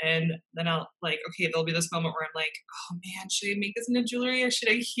it. And then I'll like, okay, there'll be this moment where I'm like, oh man, should I make this into jewelry or should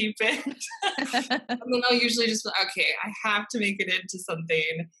I keep it? And then I'll usually just be like, okay, I have to make it into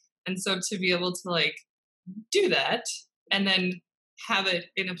something. And so to be able to like do that and then have it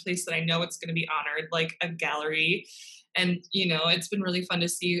in a place that I know it's going to be honored, like a gallery. And, you know, it's been really fun to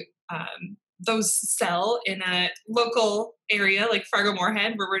see those sell in a local area like Fargo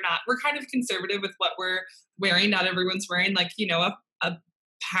Moorhead, where we're kind of conservative with what we're wearing. Not everyone's wearing like, you know, a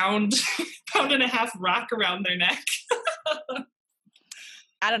pound and a half rock around their neck.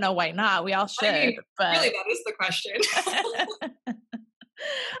 I don't know why not. We all should. I mean, but really, that is the question.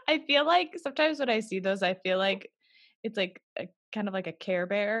 I feel like sometimes when I see those, I feel like it's like kind of like a Care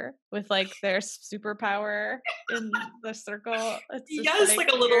Bear with like their superpower in the circle. It's just yes,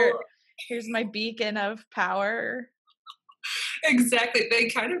 like a little. Here's my beacon of power. Exactly. They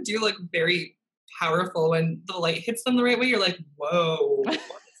kind of do look very powerful when the light hits them the right way. You're like, whoa,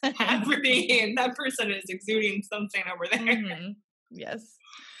 what's happening? That person is exuding something over there. Mm-hmm. Yes.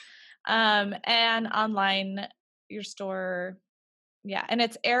 And online, your store, yeah, and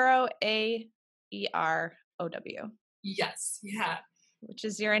it's Aerow, AEROW. Yes, yeah. Which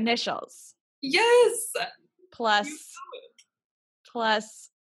is your initials. Yes. Plus,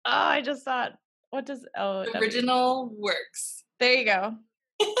 I just thought, what does Original Works. There you go.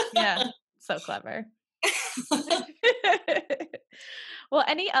 Yeah, so clever. Well,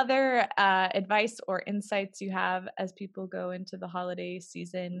 any other advice or insights you have as people go into the holiday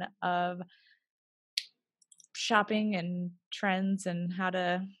season of shopping and trends and how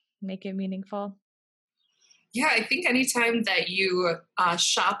to make it meaningful? Yeah, I think anytime that you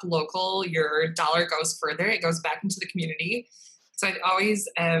shop local, your dollar goes further. It goes back into the community. So I always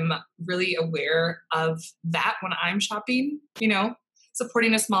am really aware of that when I'm shopping, you know,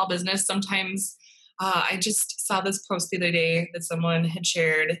 supporting a small business. Sometimes I just saw this post the other day that someone had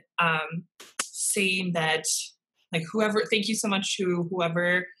shared saying that, like, thank you so much to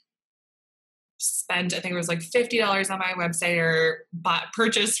whoever spent, I think it was like $50 on my website or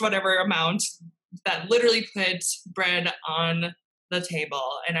purchased whatever amount that literally put bread on the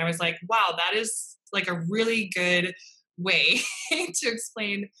table. And I was like, wow, that is like a really good way to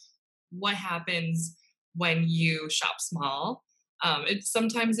explain what happens when you shop small. It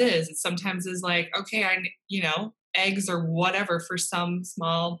sometimes is. It sometimes is like, okay, eggs or whatever for some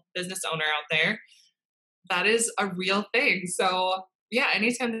small business owner out there. That is a real thing. So yeah,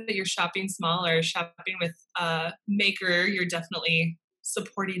 anytime that you're shopping small or shopping with a maker, you're definitely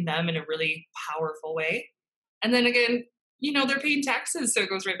supporting them in a really powerful way. And then again, you know, they're paying taxes, so it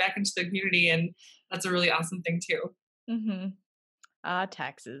goes right back into the community, and that's a really awesome thing too. Mm-hmm.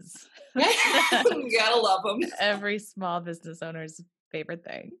 Taxes. You gotta love them. Every small business owner's favorite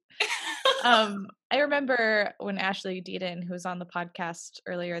thing. I remember when Ashley Deaton, who was on the podcast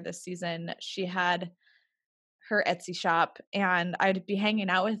earlier this season, she had her Etsy shop, and I'd be hanging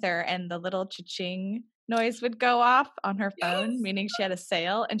out with her, and the little cha-ching noise would go off on her phone, meaning she had a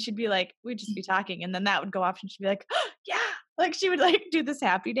sale, and she'd be like, we'd just be talking, and then that would go off, and she'd be like, oh, yeah, like she would like do this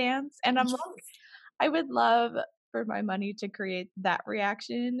happy dance, and I'm like, I would love for my money to create that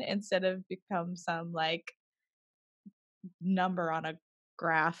reaction instead of become some like number on a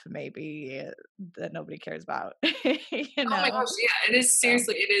graph maybe that nobody cares about. You know? Oh my gosh, yeah, it is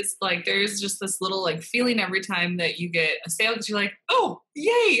seriously, it is like there's just this little like feeling every time that you get a sale because you're like, oh,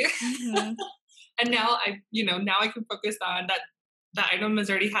 yay. Mm-hmm. And now I can focus on that. The item has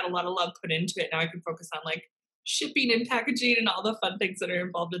already had a lot of love put into it. Now I can focus on like shipping and packaging and all the fun things that are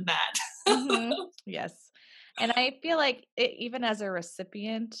involved in that. Mm-hmm. Yes. And I feel like even as a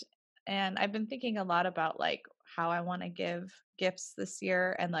recipient, and I've been thinking a lot about like how I want to give gifts this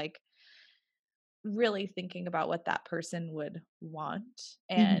year and like really thinking about what that person would want.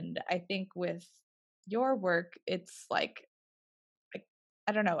 And I think with your work, it's like,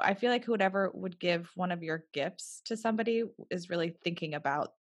 I don't know. I feel like whoever would give one of your gifts to somebody is really thinking about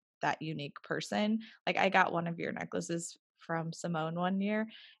that unique person. Like I got one of your necklaces from Simone one year,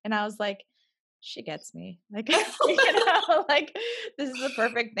 and I was like, she gets me. Like, like this is the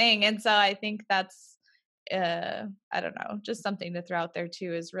perfect thing. And so I think that's, I don't know, just something to throw out there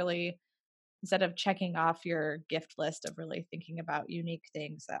too, is really, instead of checking off your gift list, of really thinking about unique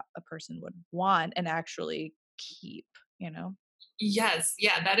things that a person would want and actually keep, you know? Yes,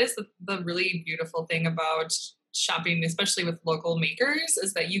 yeah, that is the really beautiful thing about shopping, especially with local makers,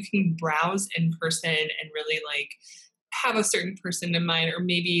 is that you can browse in person and really like have a certain person in mind, or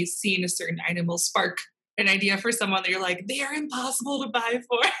maybe seeing a certain item will spark an idea for someone that you're like, they are impossible to buy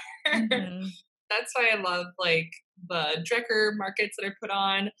for. Hmm. That's why I love like the Drecker markets that are put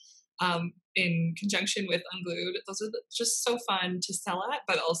on in conjunction with Unglued. Those are just so fun to sell at,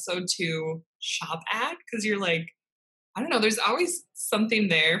 but also to shop at, because you're like, I don't know, there's always something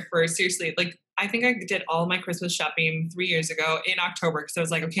there for, seriously, like I think I did all my Christmas shopping 3 years ago in October, because I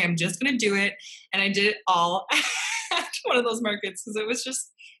was like, okay, I'm just gonna do it. And I did it all at one of those markets, because it was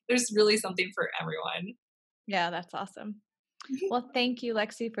just, there's really something for everyone. Yeah, that's awesome. Well, thank you,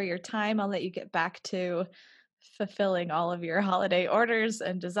 Lexi, for your time. I'll let you get back to fulfilling all of your holiday orders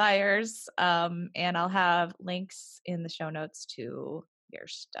and desires. And I'll have links in the show notes to your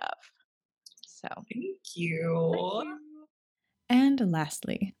stuff. So Thank thank you. you. And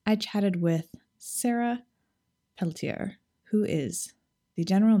lastly, I chatted with Sarah Peltier, who is the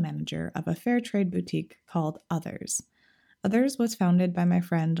general manager of a fair trade boutique called Others. Others was founded by my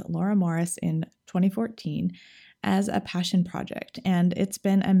friend Laura Morris in 2014 as a passion project, and it's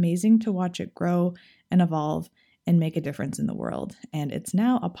been amazing to watch it grow and evolve and make a difference in the world. And it's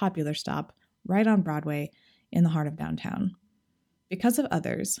now a popular stop right on Broadway in the heart of downtown. Because of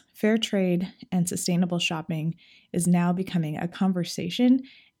Others, fair trade and sustainable shopping is now becoming a conversation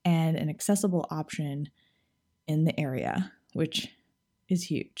and an accessible option in the area, which is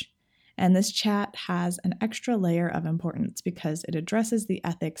huge. And this chat has an extra layer of importance because it addresses the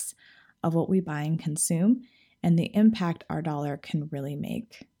ethics of what we buy and consume and the impact our dollar can really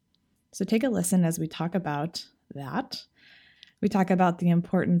make. So take a listen as we talk about that. We talk about the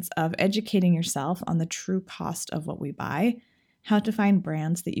importance of educating yourself on the true cost of what we buy, how to find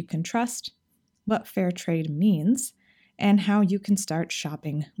brands that you can trust, what fair trade means, and how you can start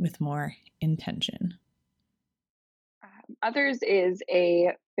shopping with more intention. Others is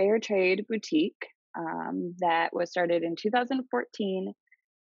a fair trade boutique that was started in 2014,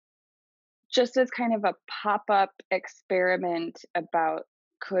 just as kind of a pop-up experiment about,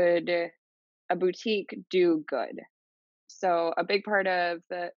 could a boutique do good? So a big part of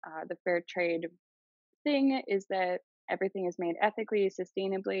the fair trade thing is that everything is made ethically,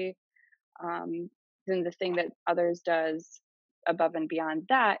 sustainably. Then the thing that Others does above and beyond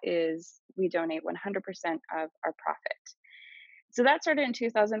that is we donate 100% of our profit. So that started in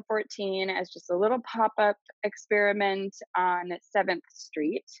 2014 as just a little pop up experiment on 7th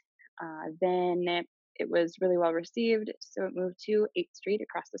Street. Then it was really well received, so it moved to 8th Street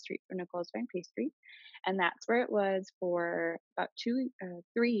across the street from Nicole's Fine Pastry. And that's where it was for about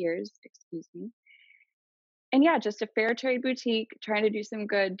 3 years, excuse me. And yeah, just a fair trade boutique trying to do some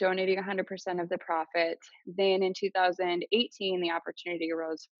good, donating 100% of the profit. Then in 2018, the opportunity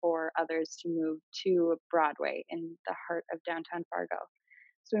arose for Others to move to Broadway in the heart of downtown Fargo.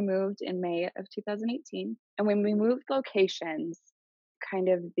 So we moved in May of 2018. And when we moved locations, kind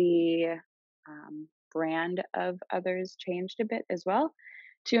of the brand of Others changed a bit as well,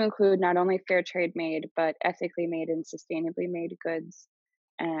 to include not only fair trade made, but ethically made and sustainably made goods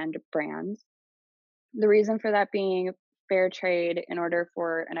and brands. The reason for that being, fair trade, in order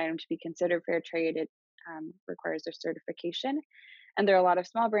for an item to be considered fair trade, it requires a certification. And there are a lot of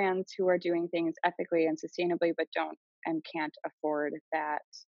small brands who are doing things ethically and sustainably, but don't and can't afford that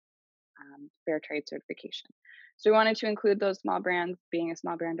fair trade certification. So we wanted to include those small brands, being a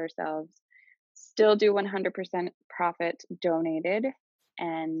small brand ourselves, still do 100% profit donated,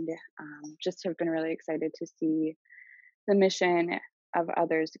 and just have been really excited to see the mission of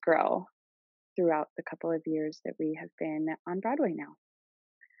Others grow throughout the couple of years that we have been on Broadway now.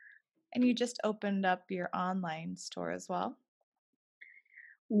 And you just opened up your online store as well?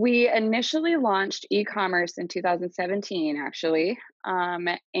 We initially launched e-commerce in 2017, actually,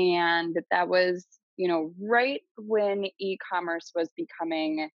 and that was, right when e-commerce was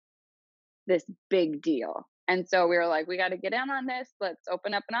becoming this big deal. And so we were like, we got to get in on this. Let's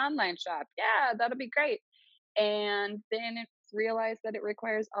open up an online shop. Yeah, that'll be great. And then realized that it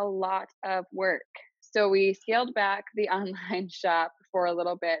requires a lot of work. So we scaled back the online shop for a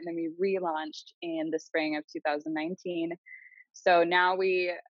little bit, and then we relaunched in the spring of 2019. So now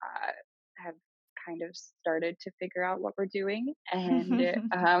we have kind of started to figure out what we're doing, and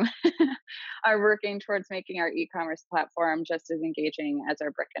are working towards making our e-commerce platform just as engaging as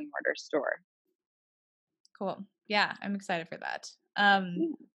our brick and mortar store. Cool. Yeah, I'm excited for that. Yeah.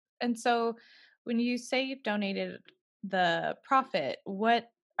 And so when you say you've donated the profit, what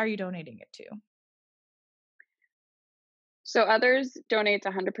are you donating it to? So others donates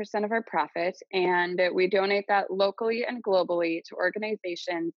 100% of our profit, and we donate that locally and globally to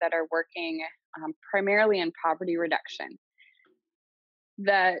organizations that are working primarily in poverty reduction.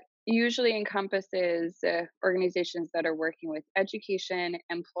 That usually encompasses organizations that are working with education,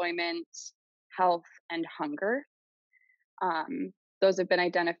 employment, health, and hunger. Um, those have been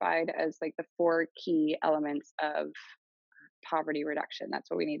identified as like the four key elements of poverty reduction. That's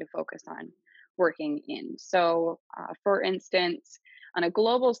what we need to focus on working in. So, for instance, on a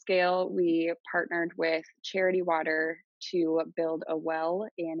global scale, we partnered with Charity Water to build a well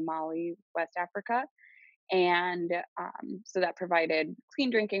in Mali, West Africa. And so that provided clean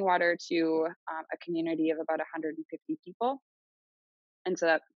drinking water to a community of about 150 people. And so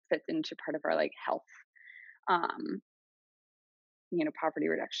that fits into part of our like health, um, poverty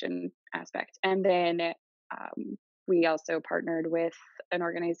reduction aspect. And then we also partnered with an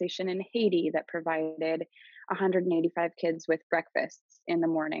organization in Haiti that provided 185 kids with breakfasts in the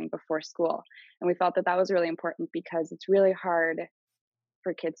morning before school. And we felt that that was really important because it's really hard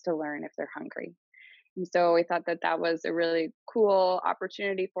for kids to learn if they're hungry. And so we thought that that was a really cool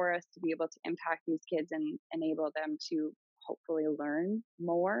opportunity for us to be able to impact these kids and enable them to hopefully learn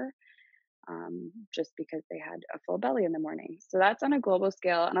more, just because they had a full belly in the morning. So that's on a global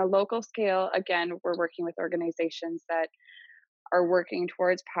scale. On a local scale, again, we're working with organizations that are working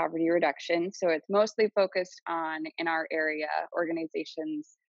towards poverty reduction. So it's mostly focused on, in our area,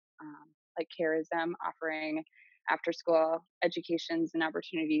 organizations like Charism offering after school educations and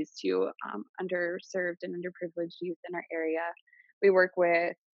opportunities to underserved and underprivileged youth in our area. We work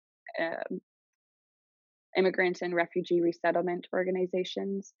with um, immigrant and refugee resettlement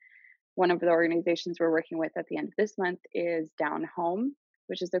organizations. One of the organizations we're working with at the end of this month is Down Home,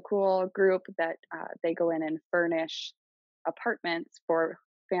 which is a cool group that they go in and furnish apartments for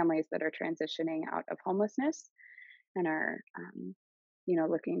families that are transitioning out of homelessness and are,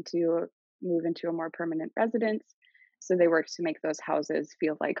 looking to move into a more permanent residence. So they work to make those houses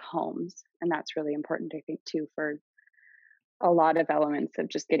feel like homes. And that's really important, I think, too, for a lot of elements of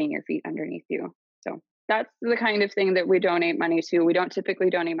just getting your feet underneath you. So that's the kind of thing that we donate money to. We don't typically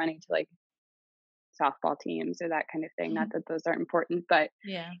donate money to like softball teams or that kind of thing. Not that those aren't important, but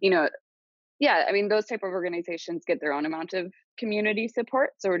Yeah. you know, yeah, I mean, those type of organizations get their own amount of community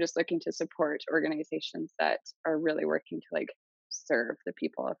support. So we're just looking to support organizations that are really working to like serve the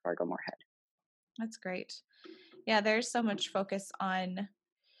people of Fargo Moorhead. That's great. Yeah, there's so much focus on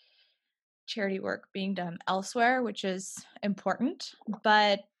charity work being done elsewhere, which is important,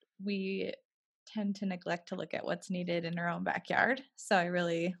 but we tend to neglect to look at what's needed in our own backyard. So I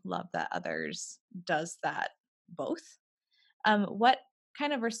really love that others does that both. What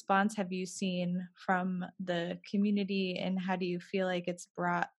kind of response have you seen from the community, and how do you feel like it's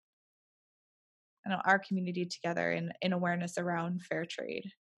brought our community together in awareness around fair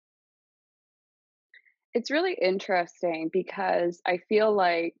trade? It's really interesting because I feel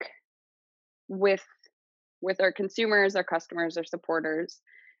like with our consumers, our customers, our supporters,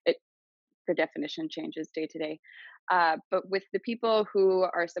 it the definition changes day to day. But with the people who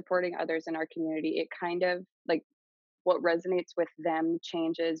are supporting others in our community, it kind of like what resonates with them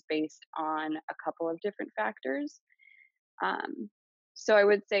changes based on a couple of different factors. Um, so I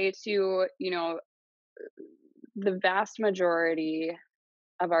would say to, the vast majority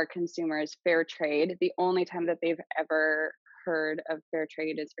of our consumers, fair trade, the only time that they've ever heard of fair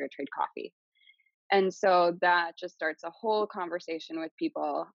trade is fair trade coffee. And so that just starts a whole conversation with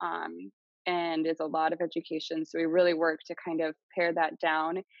people, and is a lot of education. So we really work to kind of pare that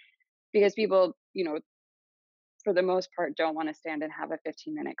down because people, for the most part, don't want to stand and have a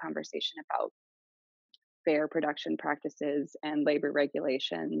 15-minute conversation about fair production practices and labor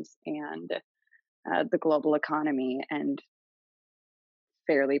regulations and the global economy and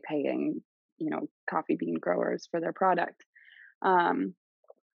fairly paying, coffee bean growers for their product. Um,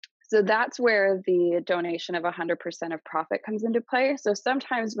 so that's where the donation of 100% of profit comes into play. So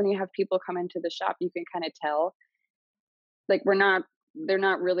sometimes when you have people come into the shop, you can kind of tell, like, they're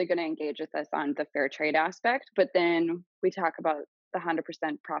not really going to engage with us on the fair trade aspect. But then we talk about the 100%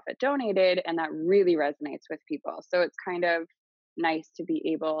 profit donated, and that really resonates with people. So it's kind of nice to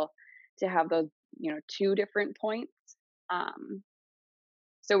be able to have those, two different points. Um,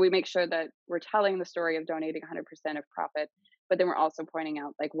 so we make sure that we're telling the story of donating 100% of profit, but then we're also pointing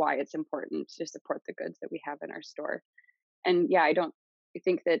out like why it's important to support the goods that we have in our store. And yeah, I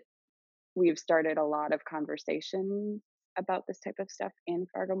think that we've started a lot of conversations about this type of stuff in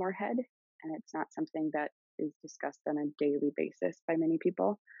Fargo Moorhead, and it's not something that is discussed on a daily basis by many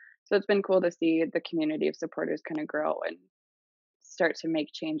people. So it's been cool to see the community of supporters kind of grow and start to make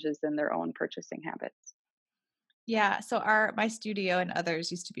changes in their own purchasing habits. Yeah, so my studio and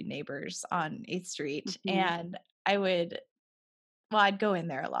others used to be neighbors on 8th Street, Hmm. and I would well, I'd go in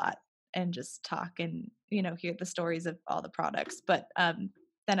there a lot and just talk and, hear the stories of all the products, but,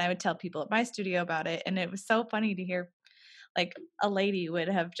 then I would tell people at my studio about it, and it was so funny to hear, like, a lady would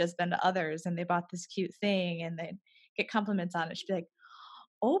have just been to others, and they bought this cute thing, and they'd get compliments on it. She'd be like,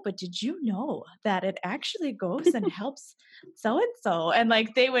 "Oh, but did you know that it actually goes and helps so and so?" And, like,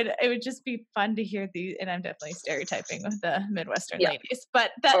 it would just be fun to hear and I'm definitely stereotyping with the Midwestern Yeah. ladies,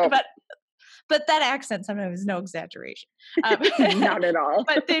 but that Oh, but that accent sometimes is no exaggeration. Um, not at all.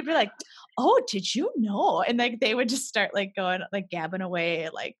 but they'd be like, "Oh, did you know?" And, like, they would just start, like, going, like, gabbing away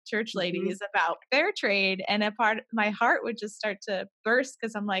like church Hmm. ladies about fair trade, and a part my heart would just start to burst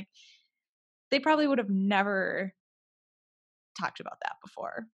because 'cause I'm like, they probably would have never talked about that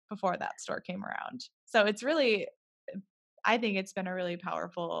before that store came around. So it's really I think it's been a really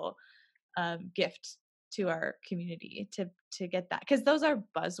powerful, gift to our community to get that because those are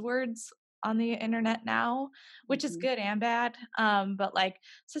buzzwords on the internet now, which is Hmm. good and bad. But like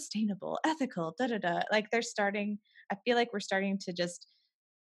sustainable, ethical, da da da. Like they're starting. I feel like we're starting to just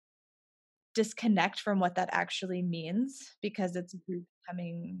disconnect from what that actually means because it's Hmm.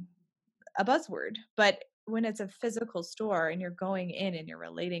 becoming a buzzword. But when it's a physical store and you're going in and you're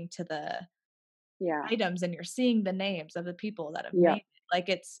relating to the Yeah. items and you're seeing the names of the people that have Yeah. made it, like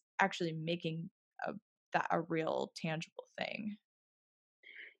it's actually making a a real tangible thing.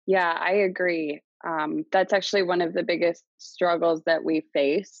 Yeah, I agree. That's actually one of the biggest struggles that we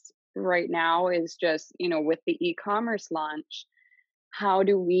face right now is just, with the e-commerce launch, how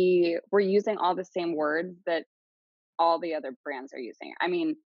do we're using all the same words that all the other brands are using. I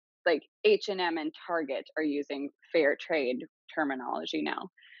mean, like H&M and Target are using fair trade terminology now.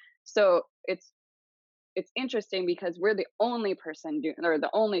 So it's interesting because we're the only person doing or the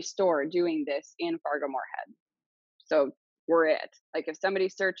only store doing this in Fargo Moorhead. So we're it. Like if somebody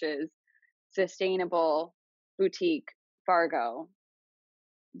searches sustainable boutique Fargo,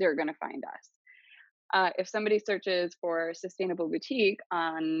 they're going to find us. If somebody searches for sustainable boutique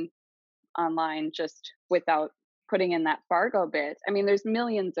online just without putting in that Fargo bit, I mean, there's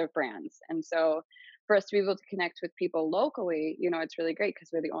millions of brands. And so for us to be able to connect with people locally, it's really great because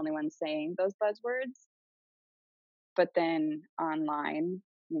we're the only ones saying those buzzwords. But then online,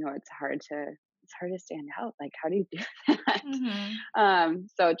 it's hard to stand out. Like, how do you do that? Mhm.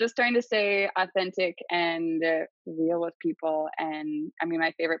 So just trying to stay authentic and real with people. And I mean,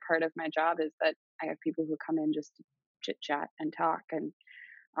 my favorite part of my job is that I have people who come in just to chit chat and talk. And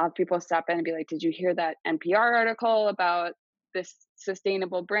I'll have people stop in and be like, "Did you hear that NPR article about this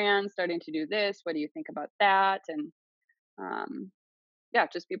sustainable brand starting to do this? What do you think about that?" And um, yeah,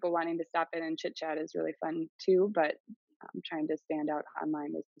 just people wanting to stop in and chit chat is really fun too. But trying to stand out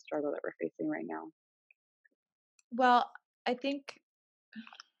online is the struggle that we're facing right now. Well, I think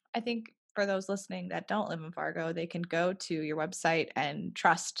for those listening that don't live in Fargo, they can go to your website and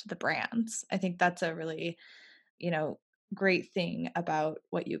trust the brands. I think that's a really, you know, great thing about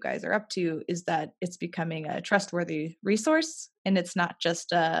what you guys are up to is that it's becoming a trustworthy resource and it's not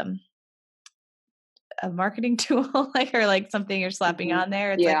just a marketing tool like or like something you're slapping Hmm. on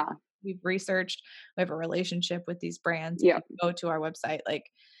there. It's like Yeah. we've researched, we have a relationship with these brands. If you Yep. go to our website, like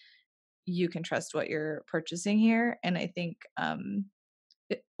you can trust what you're purchasing here. And I think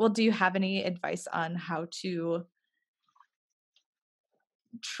well, do you have any advice on how to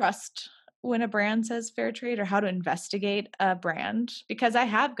trust when a brand says fair trade or how to investigate a brand? Because I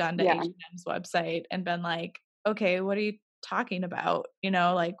have gone to Yeah. H&M's website and been like, "Okay, what are you talking about?"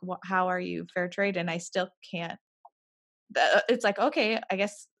 Like, how are you fair trade? And I still can't it's like, "Okay, I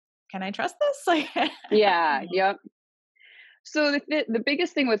guess can I trust this?" Like, I Yeah. don't know. Yep. So the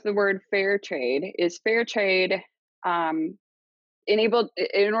biggest thing with the word fair trade is fair trade um, in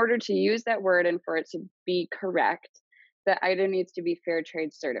order to use that word and for it to be correct, the item needs to be fair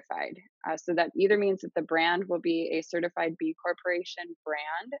trade certified. So that either means that the brand will be a certified B Corporation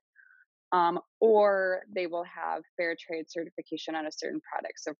brand, or they will have fair trade certification on a certain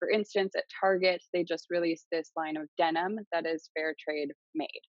product. So, for instance, at Target, they just released this line of denim that is fair trade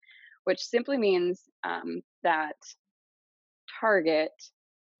made, which simply means that Target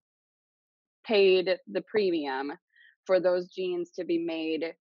paid the premium for those jeans to be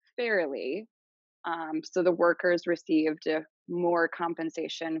made fairly. So the workers received more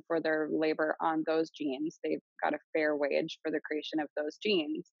compensation for their labor on those jeans. They've got a fair wage for the creation of those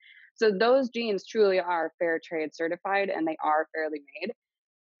jeans. So those jeans truly are fair trade certified and they are fairly made.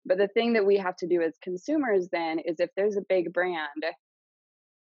 But the thing that we have to do as consumers then is, if there's a big brand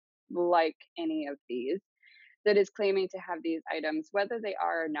like any of these that is claiming to have these items, whether they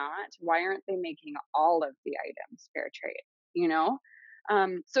are or not, why aren't they making all of the items fair trade? You know?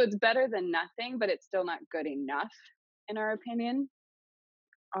 So it's better than nothing, but it's still not good enough, in our opinion.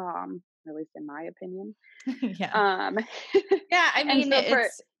 At least in my opinion. Yeah. Um, Yeah. I and mean, so for,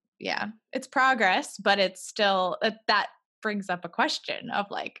 it's progress, but it's still, that brings up a question of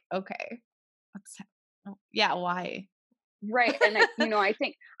like, okay, why? right. And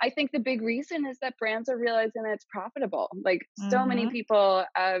I think the big reason is that brands are realizing that it's profitable. Like, so many Mm-hmm. people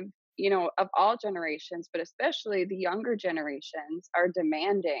of all generations, but especially the younger generations, are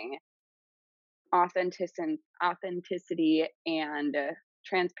demanding authenticity and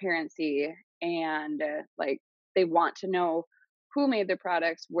transparency, and like, they want to know who made the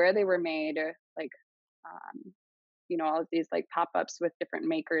products, where they were made, like, um, all of these like pop-ups with different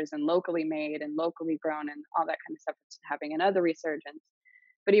makers and locally made and locally grown and all that kind of stuff. It's having another resurgence.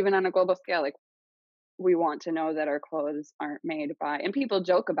 But even on a global scale, like, we want to know that our clothes aren't made by, and people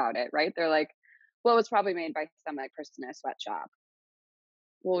joke about it, right? They're like, well, it's probably made by some like person in a sweatshop.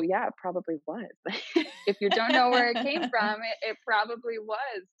 Well, yeah, it probably was. If you don't know where it came from, it probably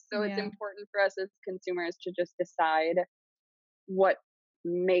was. So it's Yeah. important for us as consumers to just decide what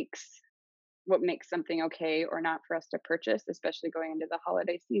makes something okay or not for us to purchase, especially going into the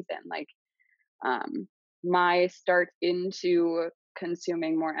holiday season. Like, my start into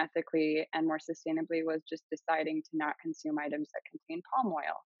consuming more ethically and more sustainably was just deciding to not consume items that contain palm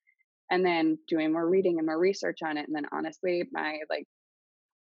oil, and then doing more reading and more research on it. And then honestly, my like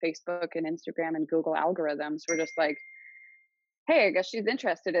Facebook and Instagram and Google algorithms were just like, hey, I guess she's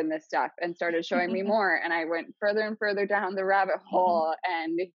interested in this stuff, and started showing me more. And I went further and further down the rabbit hole.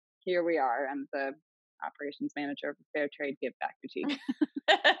 And here we are. I'm the operations manager of a Fair Trade Give Back Boutique.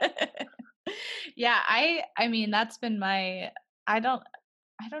 Yeah, I mean, that's been my, I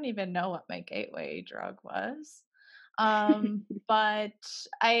don't even know what my gateway drug was. But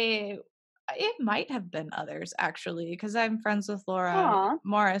it might have been others, actually, because I'm friends with Laura Aw,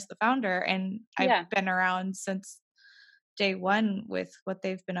 Morris, the founder, and I've yeah, been around since day one with what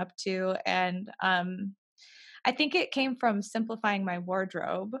they've been up to. And I think it came from simplifying my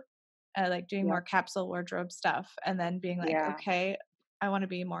wardrobe, like doing yep, more capsule wardrobe stuff, and then being like, yeah, okay, I want to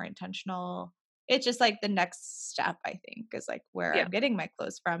be more intentional. It's just like the next step, I think, is like where yep, I'm getting my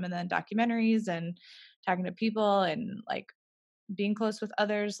clothes from, and then documentaries and talking to people and like being close with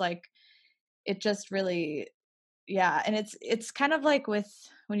others. Like, it just really, yeah. And it's kind of like with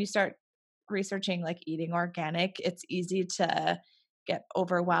when you start researching like eating organic, it's easy to get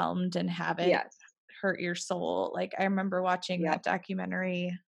overwhelmed and have it yes, hurt your soul. Like, I remember watching yep, that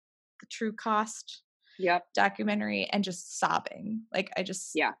documentary, the True Cost yep, documentary, and just sobbing. Like, I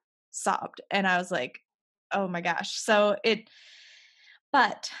just yeah, sobbed, and I was like, oh my gosh.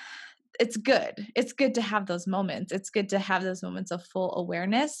 But it's good. It's good to have those moments. It's good to have those moments of full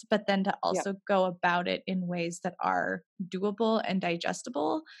awareness, but then to yep, also go about it in ways that are doable and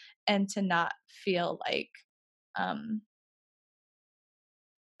digestible, and to not feel like um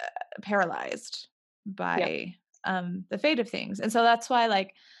paralyzed yep, by the fate of things. And so that's why,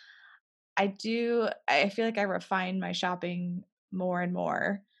 like, I feel like I refine my shopping more and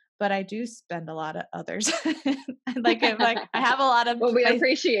more, but I do spend a lot of others. Like I have a lot of well, we my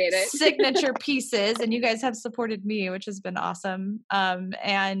appreciate it. signature pieces, and you guys have supported me, which has been awesome.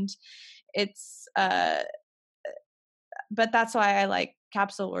 And it's but that's why I like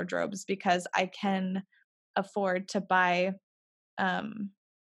capsule wardrobes, because I can afford to buy um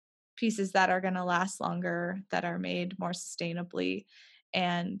pieces that are going to last longer, that are made more sustainably,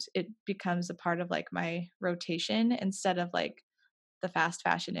 and it becomes a part of like my rotation, instead of like the fast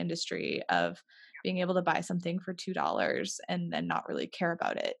fashion industry of being able to buy something for $2 and then not really care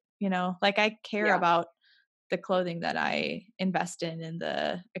about it. Like, I care Yeah, about the clothing that I invest in and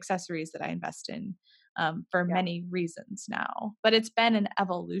the accessories that I invest in, for yeah, many reasons now. But it's been an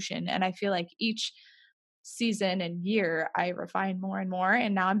evolution, and I feel like each season and year I refine more and more.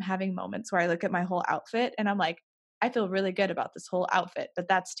 And now I'm having moments where I look at my whole outfit and I'm like, I feel really good about this whole outfit, but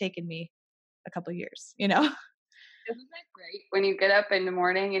that's taken me a couple years. isn't that great when you get up in the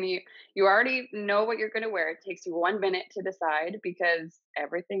morning and you already know what you're going to wear? It takes you 1 minute to decide, because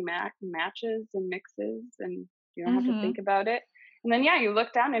everything matches and mixes, and you don't have to think Mhm. about it. And then, yeah, you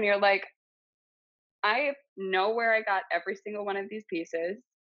look down and you're like, I know where I got every single one of these pieces.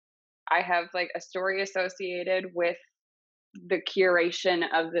 I have like a story associated with the curation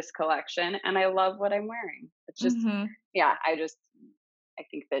of this collection, and I love what I'm wearing. It's just, Mhm. yeah, I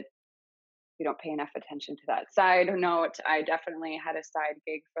think that we don't pay enough attention to that. Side note, I definitely had a side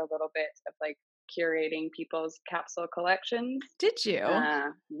gig for a little bit of like curating people's capsule collections. Did you? Yeah.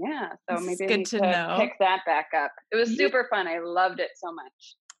 So This is maybe I good need to to know. pick that back up. It was You- super fun. I loved it so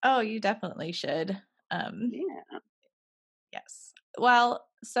much. Oh, you definitely should. Yeah. Yes. Well,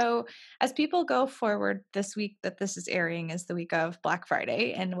 so as people go forward, this week that this is airing is the week of Black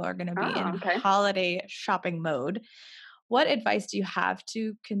Friday, and we're going to be in Okay. holiday shopping mode. What advice do you have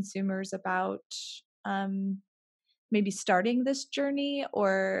to consumers about maybe starting this journey,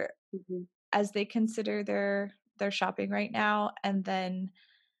 or Mhm. as they consider their shopping right now, and then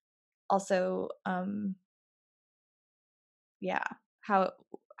also yeah, how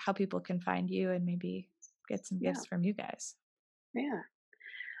people can find you and maybe get some Yeah. gifts from you guys? Yeah.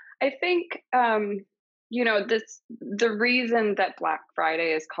 I think the reason that Black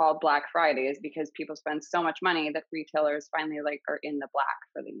Friday is called Black Friday is because people spend so much money that retailers finally like are in the black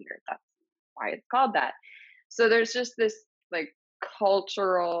for the year. That's why it's called that. So there's just this like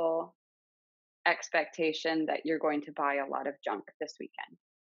cultural expectation that you're going to buy a lot of junk next weekend.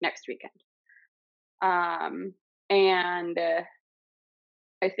 And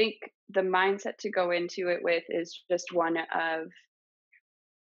I think the mindset to go into it with is just one of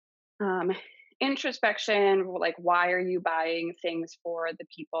introspection. Like, why are you buying things for the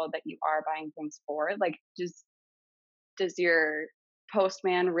people that you are buying things for? Like, does your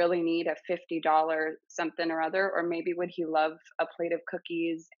postman really need a $50 something or other, or maybe would he love a plate of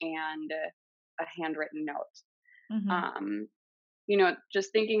cookies and a handwritten note? Mm-hmm.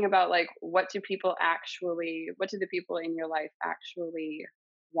 Just thinking about like what do the people in your life actually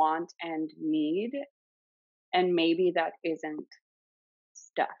want and need, and maybe that isn't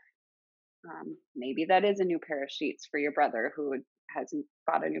stuff. Maybe that is a new pair of sheets for your brother who hasn't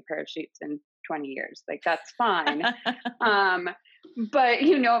bought a new pair of sheets in 20 years. Like, that's fine. But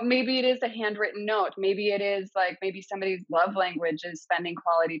maybe it is a handwritten note. Maybe it is like, maybe somebody's love language is spending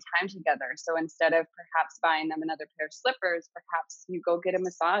quality time together. So instead of perhaps buying them another pair of slippers, perhaps you go get a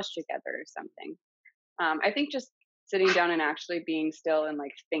massage together or something. I think just sitting down and actually being still and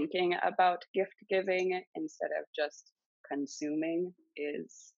like thinking about gift giving instead of just consuming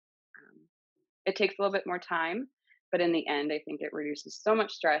is it takes a little bit more time, but in the end, I think it reduces so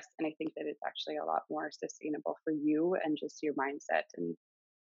much stress. And I think that it's actually a lot more sustainable for you and just your mindset and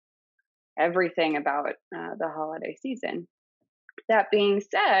everything about the holiday season. That being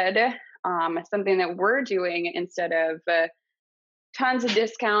said, something that we're doing instead of tons of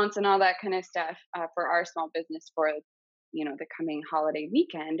discounts and all that kind of stuff for our small business for the coming holiday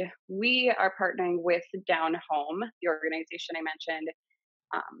weekend, we are partnering with Down Home, the organization I mentioned,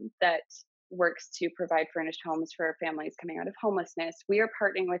 that works to provide furnished homes for families coming out of homelessness. We are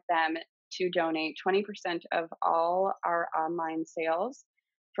partnering with them to donate 20% of all our online sales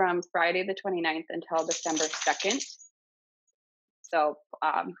from Friday the 29th until December 2nd. So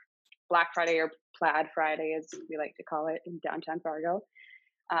Black Friday, or Plaid Friday, as we like to call it in downtown Fargo.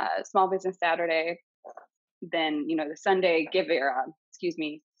 Small Business Saturday, then the Sunday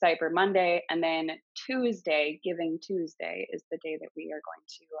Cyber Monday, and then Tuesday, Giving Tuesday, is the day that we are going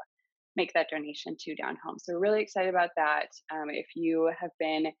to make that donation to Down Home. So we're really excited about that. If you have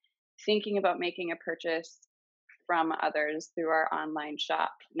been thinking about making a purchase from others through our online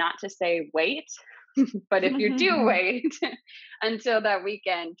shop, not to say wait, but if you do wait until that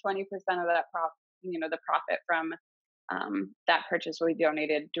weekend, 20% of that the profit from that purchase will be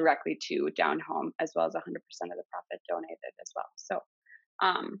donated directly to Down Home, as well as 100% of the profit donated as well. So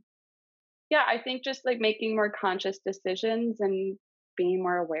I think just like making more conscious decisions and being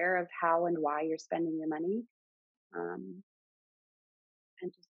more aware of how and why you're spending your money, and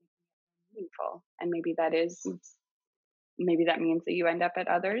just making it meaningful. And maybe that means that you end up at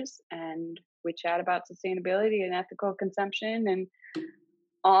others and we chat about sustainability and ethical consumption and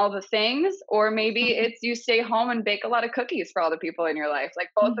all the things, or maybe it's you stay home and bake a lot of cookies for all the people in your life. Like,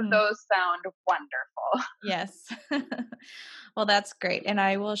 both of those sound wonderful. Yes. Well, that's great. And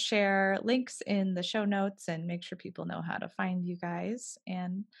I will share links in the show notes and make sure people know how to find you guys.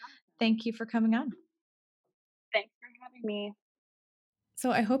 And thank you for coming on. Thanks for having me.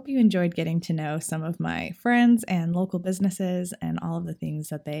 So I hope you enjoyed getting to know some of my friends and local businesses and all of the things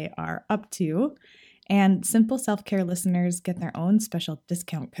that they are up to. And Simple Self-Care listeners get their own special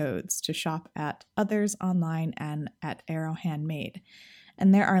discount codes to shop at Others online and at Arrow Handmade.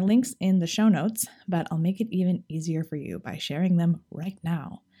 And there are links in the show notes, but I'll make it even easier for you by sharing them right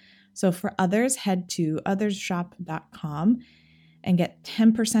now. So for Others, head to othersshop.com and get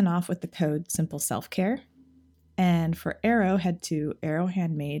 10% off with the code Simple Self-Care. And for Arrow, head to Arrow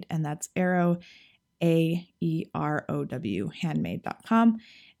Handmade, and that's Arrow AEROW handmade.com,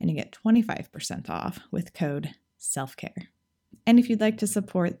 and you get 25% off with code SELFCARE. And if you'd like to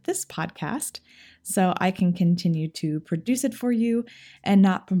support this podcast so I can continue to produce it for you and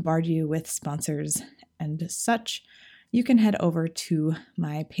not bombard you with sponsors and such, you can head over to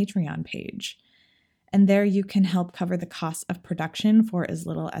my Patreon page. And there you can help cover the cost of production for as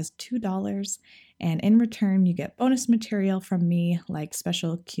little as $2. And in return, you get bonus material from me like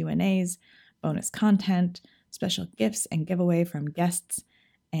special Q&As, bonus content, special gifts and giveaway from guests,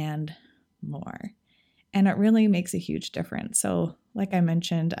 and more. And it really makes a huge difference. So like I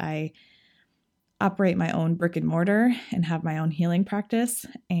mentioned, I operate my own brick and mortar and have my own healing practice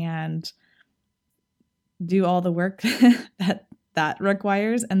and do all the work that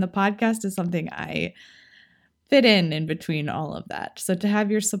requires. And the podcast is something I fit in between all of that. So to have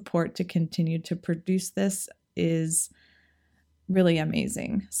your support to continue to produce this is really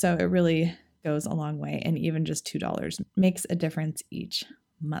amazing. So it really goes a long way. And even just $2 makes a difference each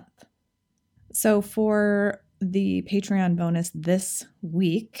month. So for the Patreon bonus this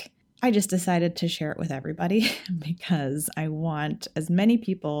week, I just decided to share it with everybody because I want as many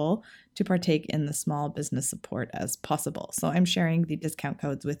people to partake in the small business support as possible. So I'm sharing the discount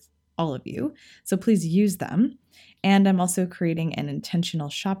codes with all of you. So please use them. And I'm also creating an intentional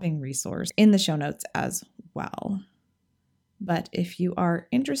shopping resource in the show notes as well. But if you are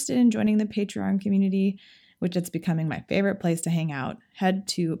interested in joining the Patreon community, which it's becoming my favorite place to hang out, head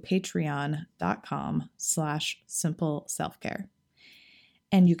to patreon.com/simpleselfcare.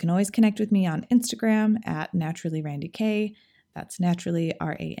 And you can always connect with me on Instagram at naturallyrandyk. That's naturally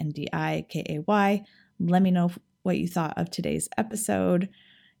RANDIKAY. Let me know what you thought of today's episode,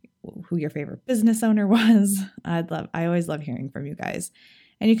 who your favorite business owner was. I always love hearing from you guys.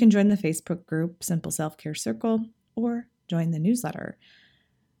 And you can join the Facebook group Simple Self-Care Circle or join the newsletter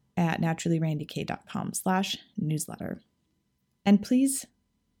at naturallyrandyk.com/newsletter. And please,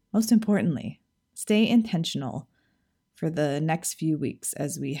 most importantly, stay intentional for the next few weeks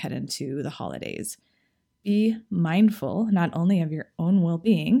as we head into the holidays. Be mindful not only of your own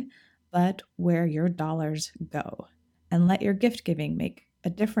well-being, but where your dollars go. And let your gift giving make a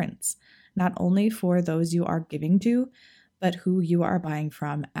difference, not only for those you are giving to, but who you are buying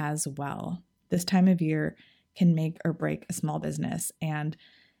from as well. This time of year can make or break a small business, and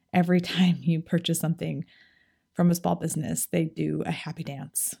every time you purchase something from a small business, they do a happy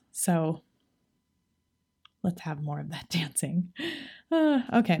dance. So let's have more of that dancing.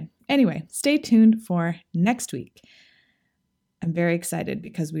 Okay. Anyway, stay tuned for next week. I'm very excited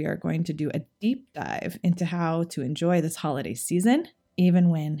because we are going to do a deep dive into how to enjoy this holiday season, even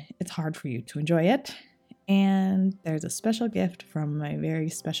when it's hard for you to enjoy it. And there's a special gift from my very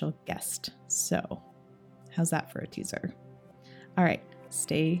special guest. So how's that for a teaser? All right.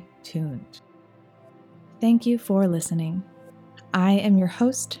 Stay tuned. Thank you for listening. I am your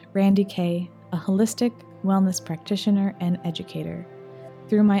host, Randy Kay, a holistic wellness practitioner and educator.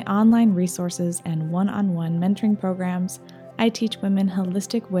 Through my online resources and one-on-one mentoring programs, I teach women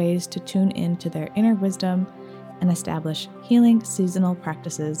holistic ways to tune into their inner wisdom and establish healing seasonal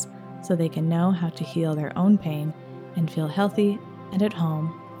practices so they can know how to heal their own pain and feel healthy and at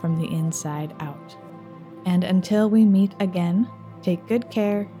home from the inside out. And until we meet again, take good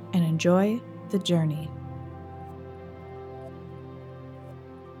care and enjoy the journey.